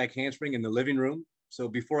first back handspring in the living room. So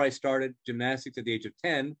before I started gymnastics at the age of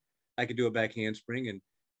 10, I could do a back handspring. And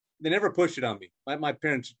they never pushed it on me. My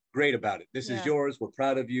parents, great about it. This is yours. We're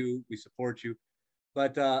proud of you. We support you.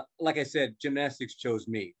 But like I said, gymnastics chose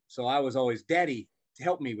me. So I was always, Daddy,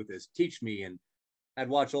 help me with this, teach me. And I'd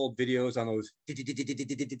watch old videos on those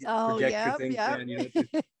projector things. And,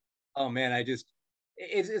 oh man,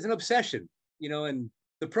 it's an obsession, and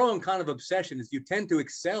the pro and con of obsession is you tend to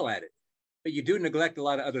excel at it, but you do neglect a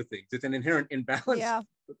lot of other things. It's an inherent imbalance. Yeah.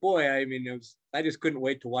 But boy, I mean, I just couldn't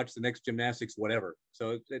wait to watch the next gymnastics, whatever.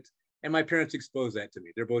 So and my parents exposed that to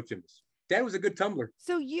me. They're both gymnasts. Dad was a good tumbler.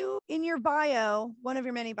 So you, in your bio, one of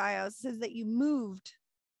your many bios, says that you moved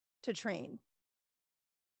to train.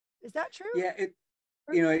 Is that true? Yeah,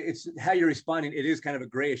 it's how you're responding. It is kind of a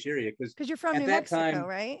grayish area because you're from New Mexico,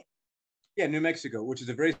 right? Yeah, New Mexico, which is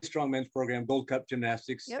a very strong men's program, Gold Cup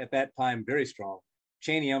gymnastics. Yep. At that time, very strong.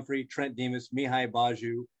 Cheney Humphrey, Trent Demas, Mihai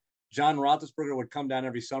Baju, John Roethlisberger would come down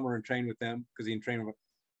every summer and train with them because he trained with them.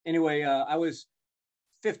 Anyway, I was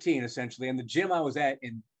 15 essentially, and the gym I was at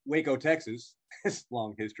in Waco, Texas, this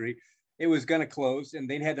long history, it was going to close, and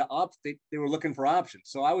they had to opt. They were looking for options.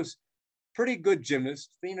 So I was pretty good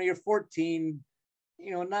gymnast. You're 14.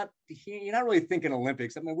 You're not really thinking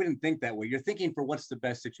Olympics. I mean, we didn't think that way. You're thinking for what's the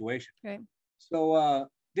best situation. Okay. So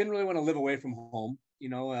didn't really want to live away from home,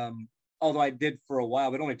 although I did for a while,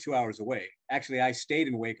 but only 2 hours away. Actually, I stayed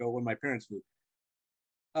in Waco when my parents moved.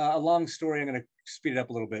 A long story, I'm going to speed it up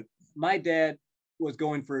a little bit. My dad was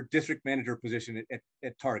going for a district manager position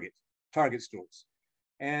at Target stores,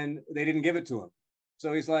 and they didn't give it to him.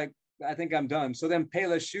 So he's like, I think I'm done. So then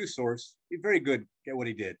Payless Shoe Source, very good at what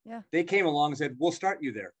he did. Yeah. They came along and said, we'll start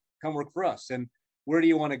you there. Come work for us. And where do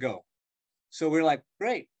you want to go? So we're like,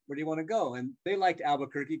 great. Where do you want to go? And they liked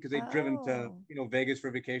Albuquerque because they'd driven to, Vegas for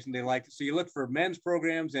vacation. They liked it. So you look for men's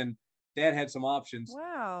programs, and Dad had some options.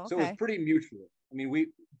 Wow. Okay. So it was pretty mutual. I mean, we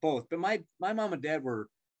both, but my mom and dad were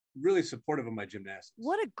really supportive of my gymnastics.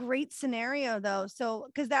 What a great scenario though. So,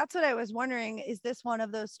 because that's what I was wondering, is this one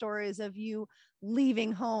of those stories of you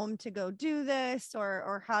leaving home to go do this,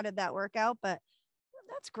 or how did that work out? But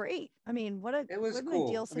that's great. I mean, what an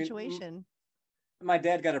ideal situation. I mean, my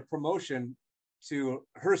dad got a promotion to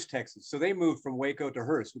Hearst, Texas. So they moved from Waco to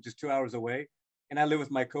Hearst, which is 2 hours away. And I lived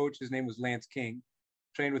with my coach. His name was Lance King.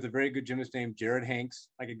 Trained with a very good gymnast named Jared Hanks.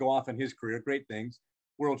 I could go off on his career, great things.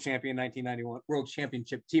 World champion 1991, world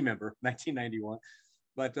championship team member 1991.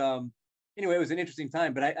 But anyway, it was an interesting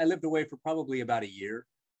time. But I lived away for probably about a year.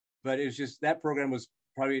 But it was just, that program was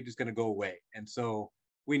probably just going to go away. And so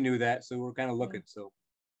we knew that. So we're kind of looking. So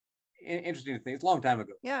interesting thing. It's a long time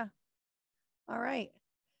ago. Yeah. All right.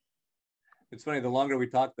 It's funny, the longer we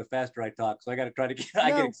talk, the faster I talk. So I got to try to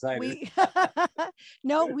I get excited.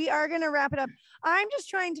 No, we are going to wrap it up. I'm just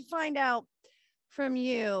trying to find out from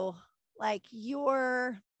you, like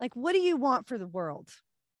what do you want for the world?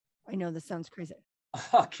 I know this sounds crazy.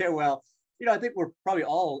 Okay, well, I think we're probably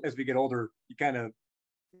all, as we get older, you kind of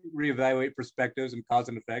reevaluate perspectives and cause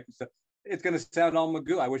and effect and stuff. It's going to sound all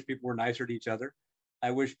magoo. I wish people were nicer to each other.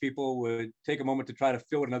 I wish people would take a moment to try to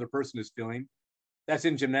feel what another person is feeling. That's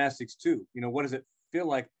in gymnastics too. What does it feel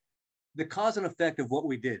like? The cause and effect of what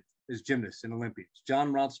we did as gymnasts and Olympians.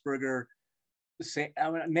 John Roethlisberger,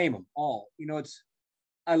 name them all.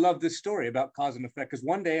 I love this story about cause and effect, because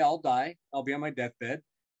one day I'll die, I'll be on my deathbed,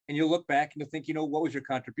 and you'll look back and you'll think, what was your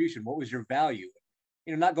contribution? What was your value?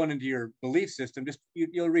 Not going into your belief system, just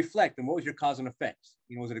you'll reflect on what was your cause and effect.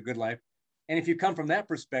 Was it a good life? And if you come from that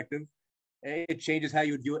perspective, it changes how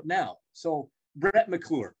you would view it now. So Brett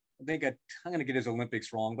McClure, I think I'm going to get his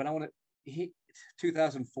Olympics wrong, but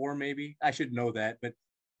 2004 maybe. I should know that. But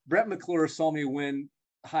Brett McClure saw me win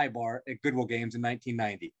high bar at Goodwill Games in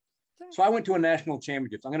 1990. So I went to a national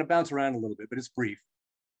championships. I'm going to bounce around a little bit, but it's brief.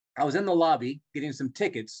 I was in the lobby getting some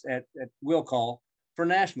tickets at will call for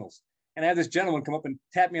nationals. And I had this gentleman come up and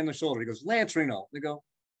tap me on the shoulder. He goes, Lance Reno. They go,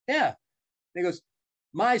 yeah. And he goes,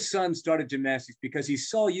 my son started gymnastics because he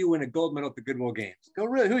saw you win a gold medal at the Goodwill Games. Go,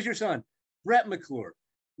 really? Who's your son? Brett McClure.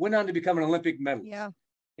 Went on to become an Olympic medalist. Yeah.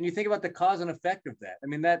 And you think about the cause and effect of that. I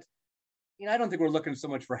mean, that, I don't think we're looking so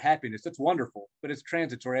much for happiness. That's wonderful, but it's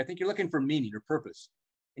transitory. I think you're looking for meaning or purpose.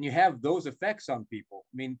 And you have those effects on people.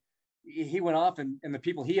 I mean, he went off and the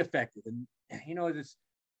people he affected. And, this,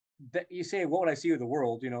 that you say, what would I see with the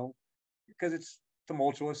world, because it's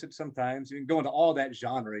tumultuous at sometimes. You can go into all that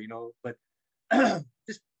genre, but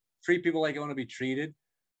just treat people like you want to be treated.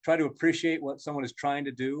 Try to appreciate what someone is trying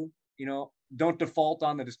to do. Don't default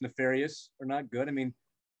on that it's nefarious or not good. I mean,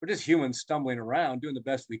 we're just humans stumbling around, doing the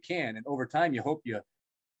best we can. And over time, you hope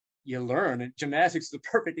you learn. And gymnastics is a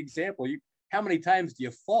perfect example. How many times do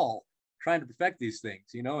you fall trying to perfect these things,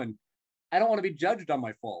 And I don't want to be judged on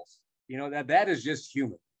my falls. That is just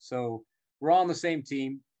human. So we're all on the same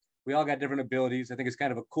team. We all got different abilities. I think it's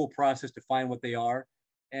kind of a cool process to find what they are.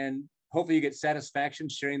 And hopefully you get satisfaction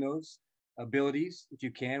sharing those abilities if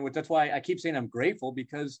you can, which that's why I keep saying I'm grateful,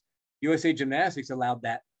 because USA Gymnastics allowed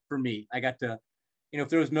that for me. I got to, if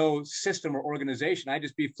there was no system or organization, I'd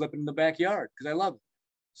just be flipping in the backyard because I love it.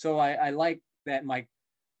 So I like that my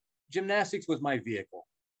gymnastics was my vehicle.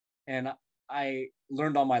 And I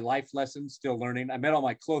learned all my life lessons, still learning. I met all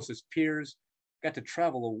my closest peers, got to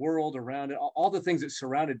travel the world around it, all the things that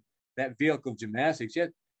surrounded that vehicle of gymnastics.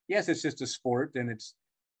 Yet, yes, it's just a sport, and it's,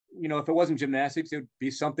 if it wasn't gymnastics, it would be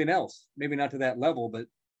something else. Maybe not to that level, but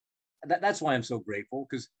that's why I'm so grateful.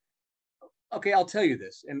 Because, okay, I'll tell you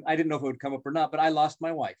this, and I didn't know if it would come up or not, but I lost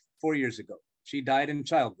my wife 4 years ago. She died in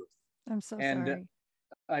childbirth. I'm so and, sorry.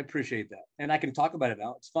 I appreciate that. And I can talk about it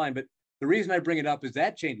now. It's fine. But the reason I bring it up is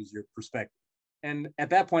that changes your perspective. And at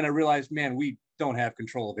that point, I realized, man, we don't have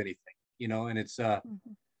control of anything, and it's,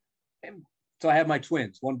 and so I have my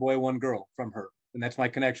twins, one boy, one girl from her. And that's my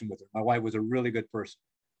connection with her. My wife was a really good person.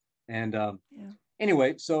 And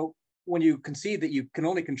anyway, so when you concede that you can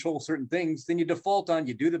only control certain things, then you default on,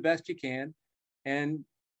 you do the best you can. And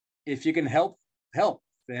if you can help,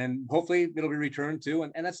 and hopefully it'll be returned to.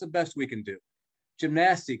 And that's the best we can do.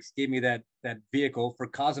 Gymnastics gave me that vehicle for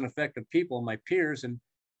cause and effect of people and my peers. And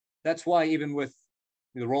that's why even with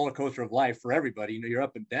the roller coaster of life for everybody, you're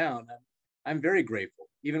up and down. I'm very grateful,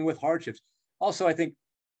 even with hardships. Also, I think,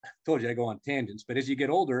 I told you I go on tangents, but as you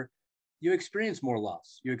get older, you experience more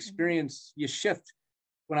loss. You shift.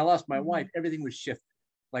 When I lost my wife, everything was shifted.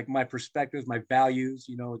 Like my perspectives, my values,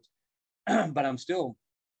 but I'm still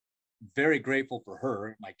very grateful for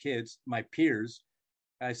her, my kids, my peers.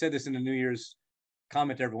 I said this in the New Year's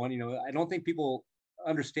comment to everyone, I don't think people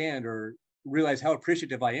understand or realize how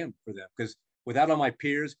appreciative I am for them, because without all my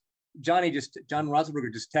peers, John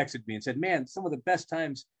Rosenberger just texted me and said, man, some of the best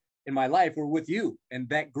times in my life were with you and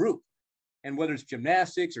that group. And whether it's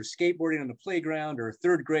gymnastics or skateboarding on the playground or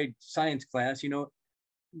third grade science class,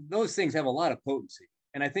 those things have a lot of potency.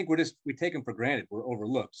 And I think we take them for granted. We're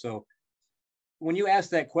overlooked. So when you ask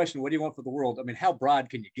that question, what do you want for the world? I mean, how broad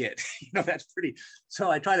can you get? That's pretty, so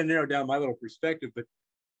I try to narrow down my little perspective, but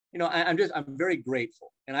I'm very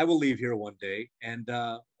grateful, and I will leave here one day. And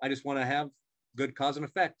I just want to have good cause and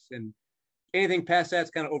effects, and anything past that's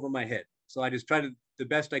kind of over my head. So I just try to the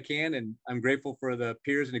best I can. And I'm grateful for the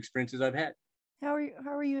peers and experiences I've had. How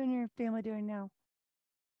are you and your family doing now?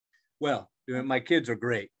 Well, my kids are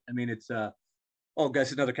great. I mean, it's, oh,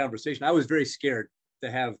 guys, another conversation. I was very scared to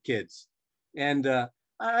have kids. And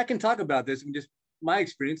I can talk about this and just my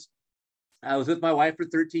experience. I was with my wife for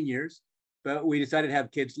 13 years, but we decided to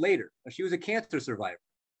have kids later. She was a cancer survivor.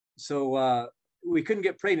 So we couldn't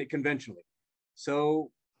get pregnant conventionally. So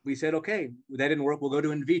we said, okay, that didn't work. We'll go to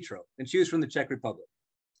in vitro. And she was from the Czech Republic.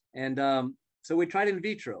 And so we tried in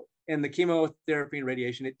vitro, and the chemotherapy and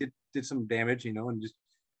radiation, it did some damage, and just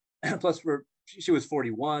plus she was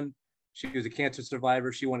 41. She was a cancer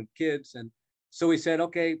survivor. She wanted kids. And so we said,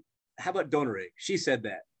 okay, how about donor egg? She said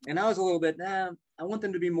that. And I was a little bit, I want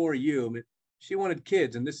them to be more you. I mean, she wanted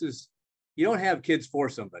kids. And you don't have kids for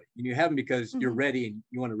somebody. You have them because you're ready and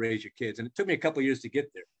you want to raise your kids. And it took me a couple of years to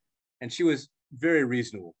get there. And she was very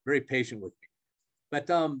reasonable, very patient with me. But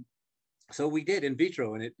so we did in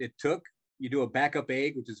vitro, and it took, you do a backup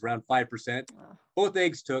egg, which is around 5%. Both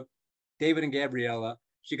eggs took. David and Gabriella,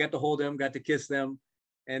 she got to hold them, got to kiss them.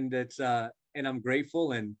 And it's, and I'm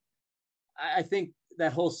grateful. And I think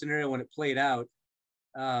that whole scenario, when it played out,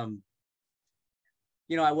 I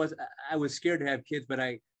was scared to have kids, but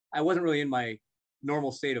I wasn't really in my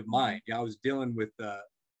normal state of mind. I was dealing with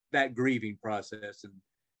that grieving process. And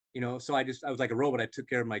So I was like a robot. I took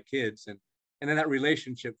care of my kids, and then that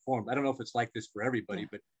relationship formed. I don't know if it's like this for everybody, Yeah.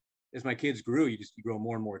 but as my kids grew, you grow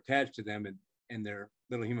more and more attached to them, and they're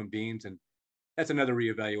little human beings. And that's another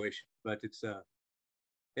reevaluation, but it's,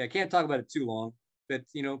 yeah, I can't talk about it too long, but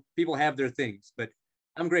people have their things, but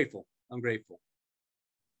I'm grateful. I'm grateful.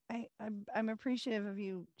 I'm appreciative of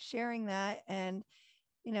you sharing that. And,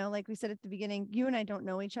 like we said at the beginning, you and I don't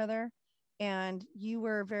know each other, and you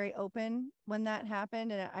were very open when that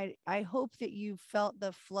happened. And I hope that you felt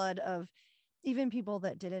the flood of even people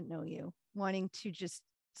that didn't know you wanting to just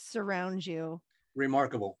surround you.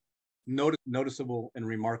 Remarkable, noticeable and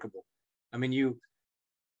remarkable. I mean, you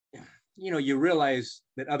realize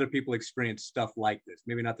that other people experience stuff like this,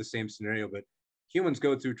 maybe not the same scenario, but humans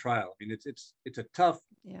go through trial. I mean, it's a tough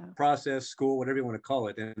process, school, whatever you want to call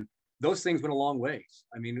it. And those things went a long ways.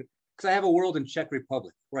 I mean, because I have a world in Czech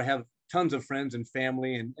Republic where I have tons of friends and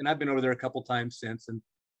family, and I've been over there a couple times since, and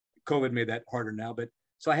COVID made that harder now. But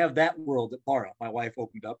so I have that world that Bara, my wife,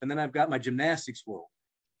 opened up. And then I've got my gymnastics world.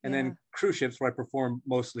 And then cruise ships where I perform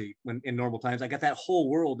mostly when in normal times. I got that whole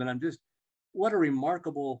world, and I'm just, what a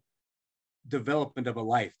remarkable development of a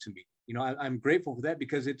life to me. I'm grateful for that,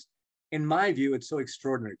 because it's, in my view, it's so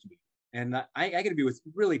extraordinary to me. And I get to be with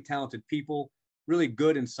really talented people, really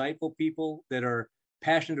good, insightful people that are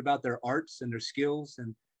passionate about their arts and their skills.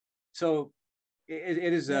 And so it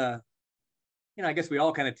is, I guess we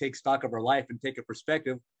all kind of take stock of our life and take a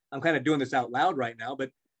perspective. I'm kind of doing this out loud right now, but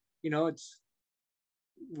it's,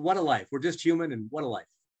 what a life. We're just human, and what a life.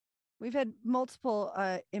 We've had multiple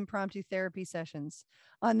impromptu therapy sessions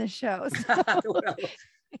on this show. So.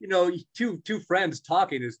 Well, two friends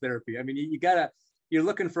talking is therapy. I mean, you're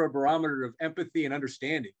looking for a barometer of empathy and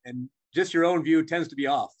understanding, and just your own view tends to be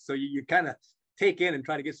off. So you kind of take in and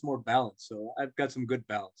try to get some more balance. So I've got some good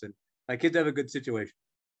balance, and my kids have a good situation.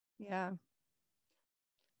 Yeah.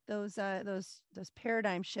 Those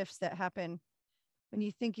paradigm shifts that happen when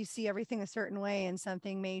you think you see everything a certain way and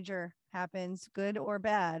something major happens, good or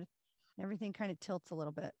bad, everything kind of tilts a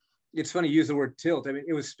little bit. It's funny you use the word tilt. I mean,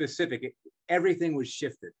 it was specific. Everything was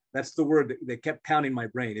shifted. That's the word that kept pounding my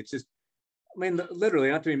brain. It's just, I mean, literally,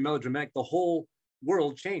 not to be melodramatic, the whole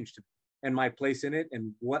world changed, and my place in it,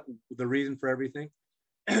 and what the reason for everything.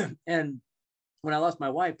 And when I lost my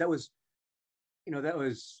wife, that was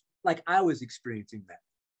like, I was experiencing that.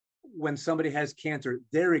 When somebody has cancer,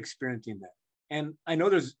 they're experiencing that. And I know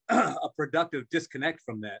there's a productive disconnect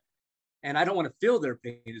from that. And I don't want to feel their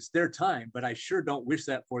pain. It's their time, but I sure don't wish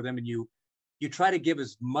that for them. And you try to give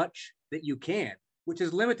as much that you can, which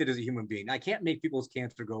is limited as a human being. I can't make people's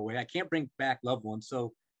cancer go away. I can't bring back loved ones.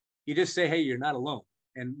 So you just say, hey, you're not alone.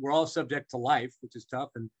 And we're all subject to life, which is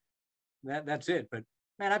tough. And that's it. But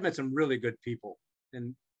man, I've met some really good people.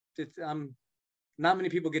 And not many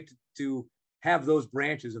people get to have those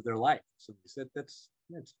branches of their life. So that's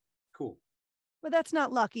cool. But that's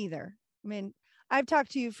not luck either. I mean, I've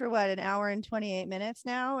talked to you for what, 1 hour and 28 minutes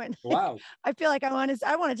now, and wow, I feel like I want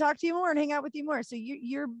to talk to you more and hang out with you more. So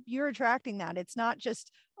you're attracting that. It's not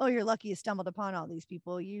just, oh, you're lucky you stumbled upon all these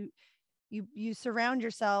people. You surround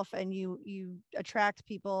yourself, and you attract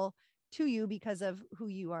people to you because of who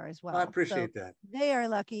you are as well. I appreciate that. They are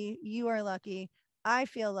lucky. You are lucky. I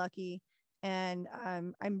feel lucky, and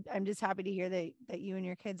I'm just happy to hear that you and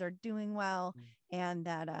your kids are doing well, and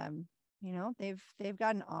that they've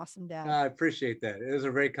got an awesome dad. I appreciate that. Those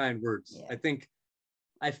are very kind words. Yeah. I think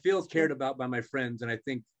I feel cared about by my friends, and I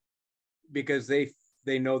think because they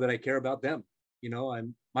know that I care about them.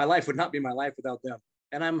 My life would not be my life without them,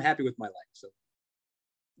 and I'm happy with my life. So,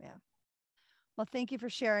 yeah. Well, thank you for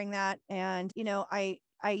sharing that. And I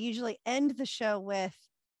usually end the show with,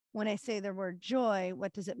 when I say the word joy,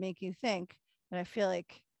 what does it make you think? And I feel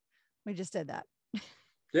like we just did that.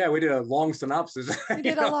 Yeah, we did a long synopsis. We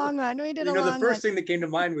did a long one. The first thing that came to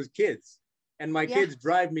mind was kids, and my kids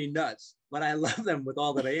drive me nuts, but I love them with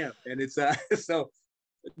all that I am. And it's so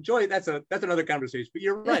joy. That's another conversation. But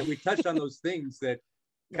you're right. We touched on those things that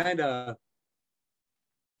kind of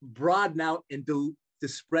broaden out and to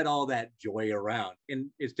spread all that joy around in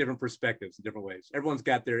its different perspectives in different ways. Everyone's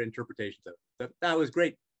got their interpretations of it. That was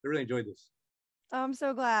great. I really enjoyed this. Oh, I'm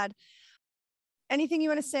so glad. Anything you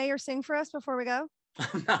want to say or sing for us before we go?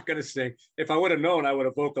 I'm not going to sing. If I would have known, I would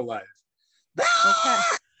have vocalized.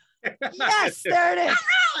 Okay. Yes, there it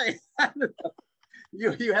is.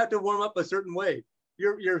 You have to warm up a certain way.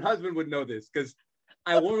 Your husband would know this, because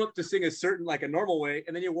I warm up to sing a normal way,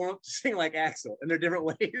 and then you warm up to sing like Axl, and they're different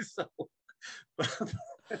ways. So.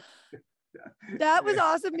 That was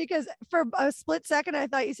awesome, because for a split second I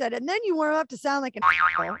thought you said, and then you warm up to sound like an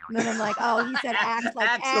Axl. And then I'm like, oh, he said act like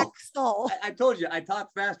Axl. I told you, I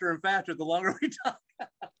talk faster and faster the longer we talk.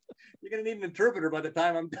 You're going to need an interpreter by the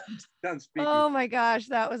time I'm done speaking. Oh my gosh,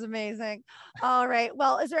 that was amazing. All right.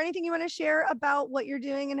 Well, is there anything you want to share about what you're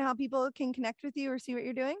doing and how people can connect with you or see what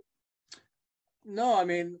you're doing? No, I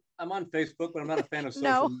mean, I'm on Facebook, but I'm not a fan of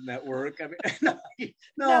social network. I mean,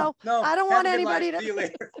 no, I don't want anybody to see you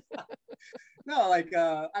later. No, like,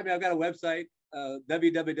 I mean, I've got a website,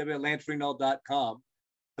 www.lanceringall.com.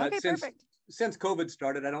 But okay, perfect. Since COVID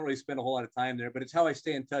started, I don't really spend a whole lot of time there, but it's how I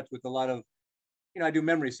stay in touch with a lot of, I do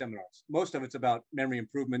memory seminars. Most of it's about memory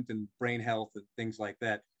improvement and brain health and things like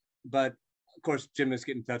that. But of course, gymnasts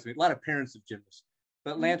get in touch with me. A lot of parents of gymnasts.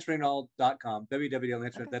 But lanceringall.com,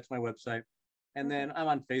 www.lanceringall, that's my website. And then I'm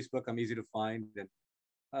on Facebook. I'm easy to find.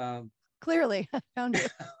 And clearly, I found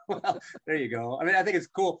it. Well, there you go. I mean, I think it's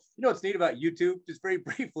cool. You know what's neat about YouTube? Just very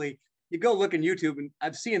briefly, you go look in YouTube, and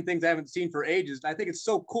I've seen things I haven't seen for ages. And I think it's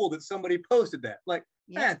so cool that somebody posted that. Like,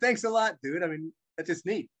 man, thanks a lot, dude. I mean, that's just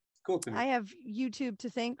neat. It's cool to me. I have YouTube to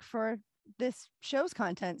thank for this show's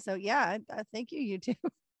content. So yeah, thank you, YouTube.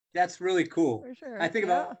 That's really cool. For sure. I think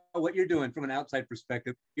about what you're doing from an outside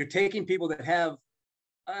perspective. You're taking people that have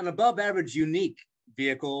an above average, unique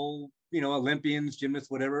vehicle, Olympians,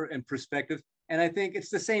 gymnasts, whatever, and perspective. And I think it's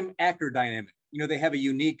the same actor dynamic. They have a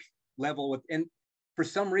unique level within. For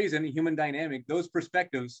some reason, human dynamic, those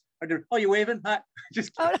perspectives are different. Oh, you waving? Hi.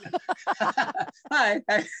 Just kidding. Hi.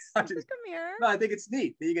 Come here. No, I think it's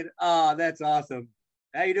neat. You get, that's awesome.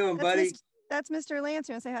 How you doing, buddy? That's Mr. Lance.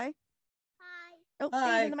 You want to say hi? Hi. Oh,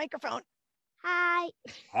 hi. In the microphone. Hi.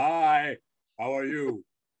 Hi. How are you?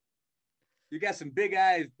 You got some big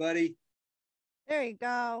eyes, buddy. There you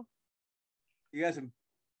go. You got some.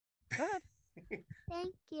 Go ahead.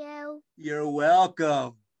 Thank you. You're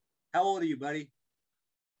welcome. How old are you, buddy?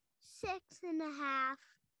 6.5.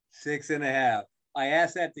 6.5. I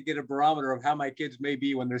asked that to get a barometer of how my kids may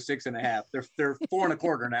be when they're 6.5. They're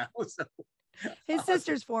 4.25 now. So. His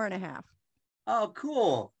sister's 4.5. Oh,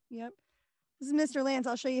 cool. Yep. This is Mr. Lance.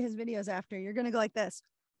 I'll show you his videos after. You're gonna go like this.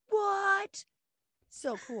 What?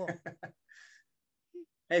 So cool.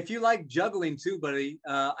 Hey, if you like juggling too, buddy,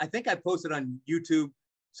 I think I posted on YouTube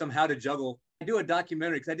some how to juggle. I do a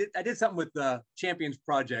documentary because I did something with the Champions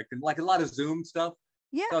Project and like a lot of Zoom stuff.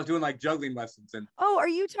 Yeah. So I was doing like juggling lessons. And oh, are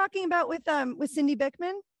you talking about with Cindy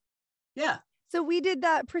Bickman? Yeah. So we did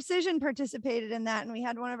that. Precision participated in that, and we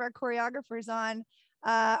had one of our choreographers on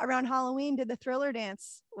around Halloween, did the Thriller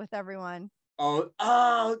dance with everyone. Oh,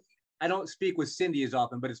 I don't speak with Cindy as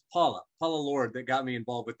often, but it's Paula Lord that got me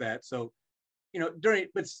involved with that. So, but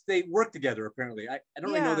they work together apparently. I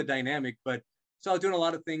don't really know the dynamic, but so I was doing a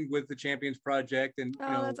lot of things with the Champions Project and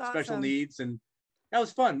special needs, and that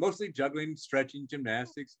was fun. Mostly juggling, stretching,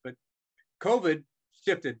 gymnastics, but COVID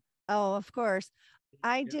shifted. Oh, of course.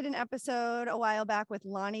 I did an episode a while back with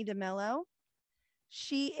Lonnie DeMello.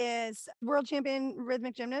 She is world champion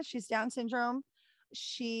rhythmic gymnast. She's Down syndrome.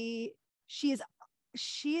 She is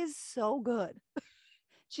so good.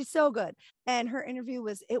 She's so good. And her interview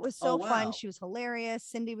was so fun. She was hilarious.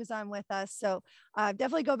 Cindy was on with us. So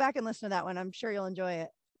definitely go back and listen to that one. I'm sure you'll enjoy it.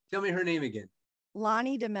 Tell me her name again.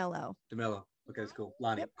 Lonnie DeMello. DeMello. Okay, that's cool.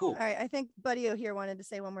 Lonnie. Yep. Cool. All right. I think Buddy O here wanted to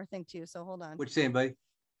say one more thing too. So hold on. What you saying, buddy?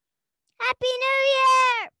 Happy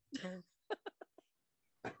New Year.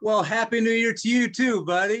 Well, Happy New Year to you too,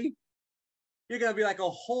 buddy. You're going to be like a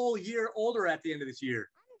whole year older at the end of this year.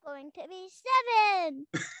 I'm going to be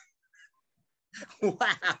 7. Wow.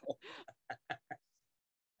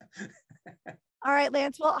 All right,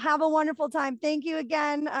 Lance. Well, have a wonderful time. Thank you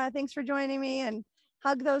again. Thanks for joining me, and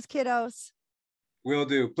hug those kiddos. Will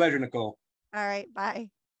do. Pleasure, Nicole. All right. Bye.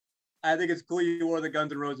 I think it's cool you wore the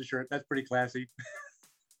Guns N' Roses shirt. That's pretty classy.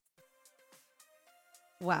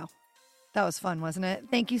 Wow. That was fun, wasn't it?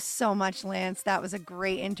 Thank you so much, Lance. That was a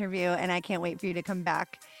great interview, and I can't wait for you to come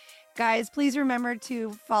back. Guys, please remember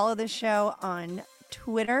to follow the show on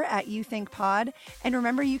Twitter at YouThinkPod. And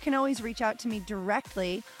remember, you can always reach out to me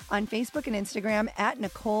directly on Facebook and Instagram at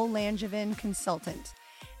Nicole Langevin Consultant.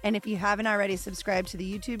 And if you haven't already subscribed to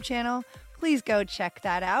the YouTube channel, please go check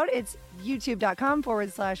that out. It's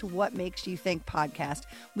youtube.com/What Makes You Think podcast.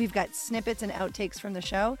 We've got snippets and outtakes from the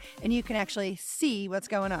show, and you can actually see what's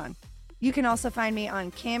going on. You can also find me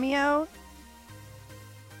on Cameo.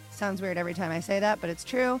 Sounds weird every time I say that, but it's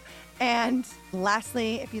true. And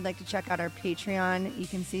lastly, if you'd like to check out our Patreon, you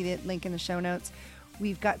can see the link in the show notes.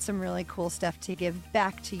 We've got some really cool stuff to give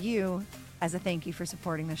back to you as a thank you for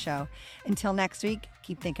supporting the show. Until next week,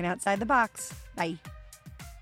 keep thinking outside the box. Bye.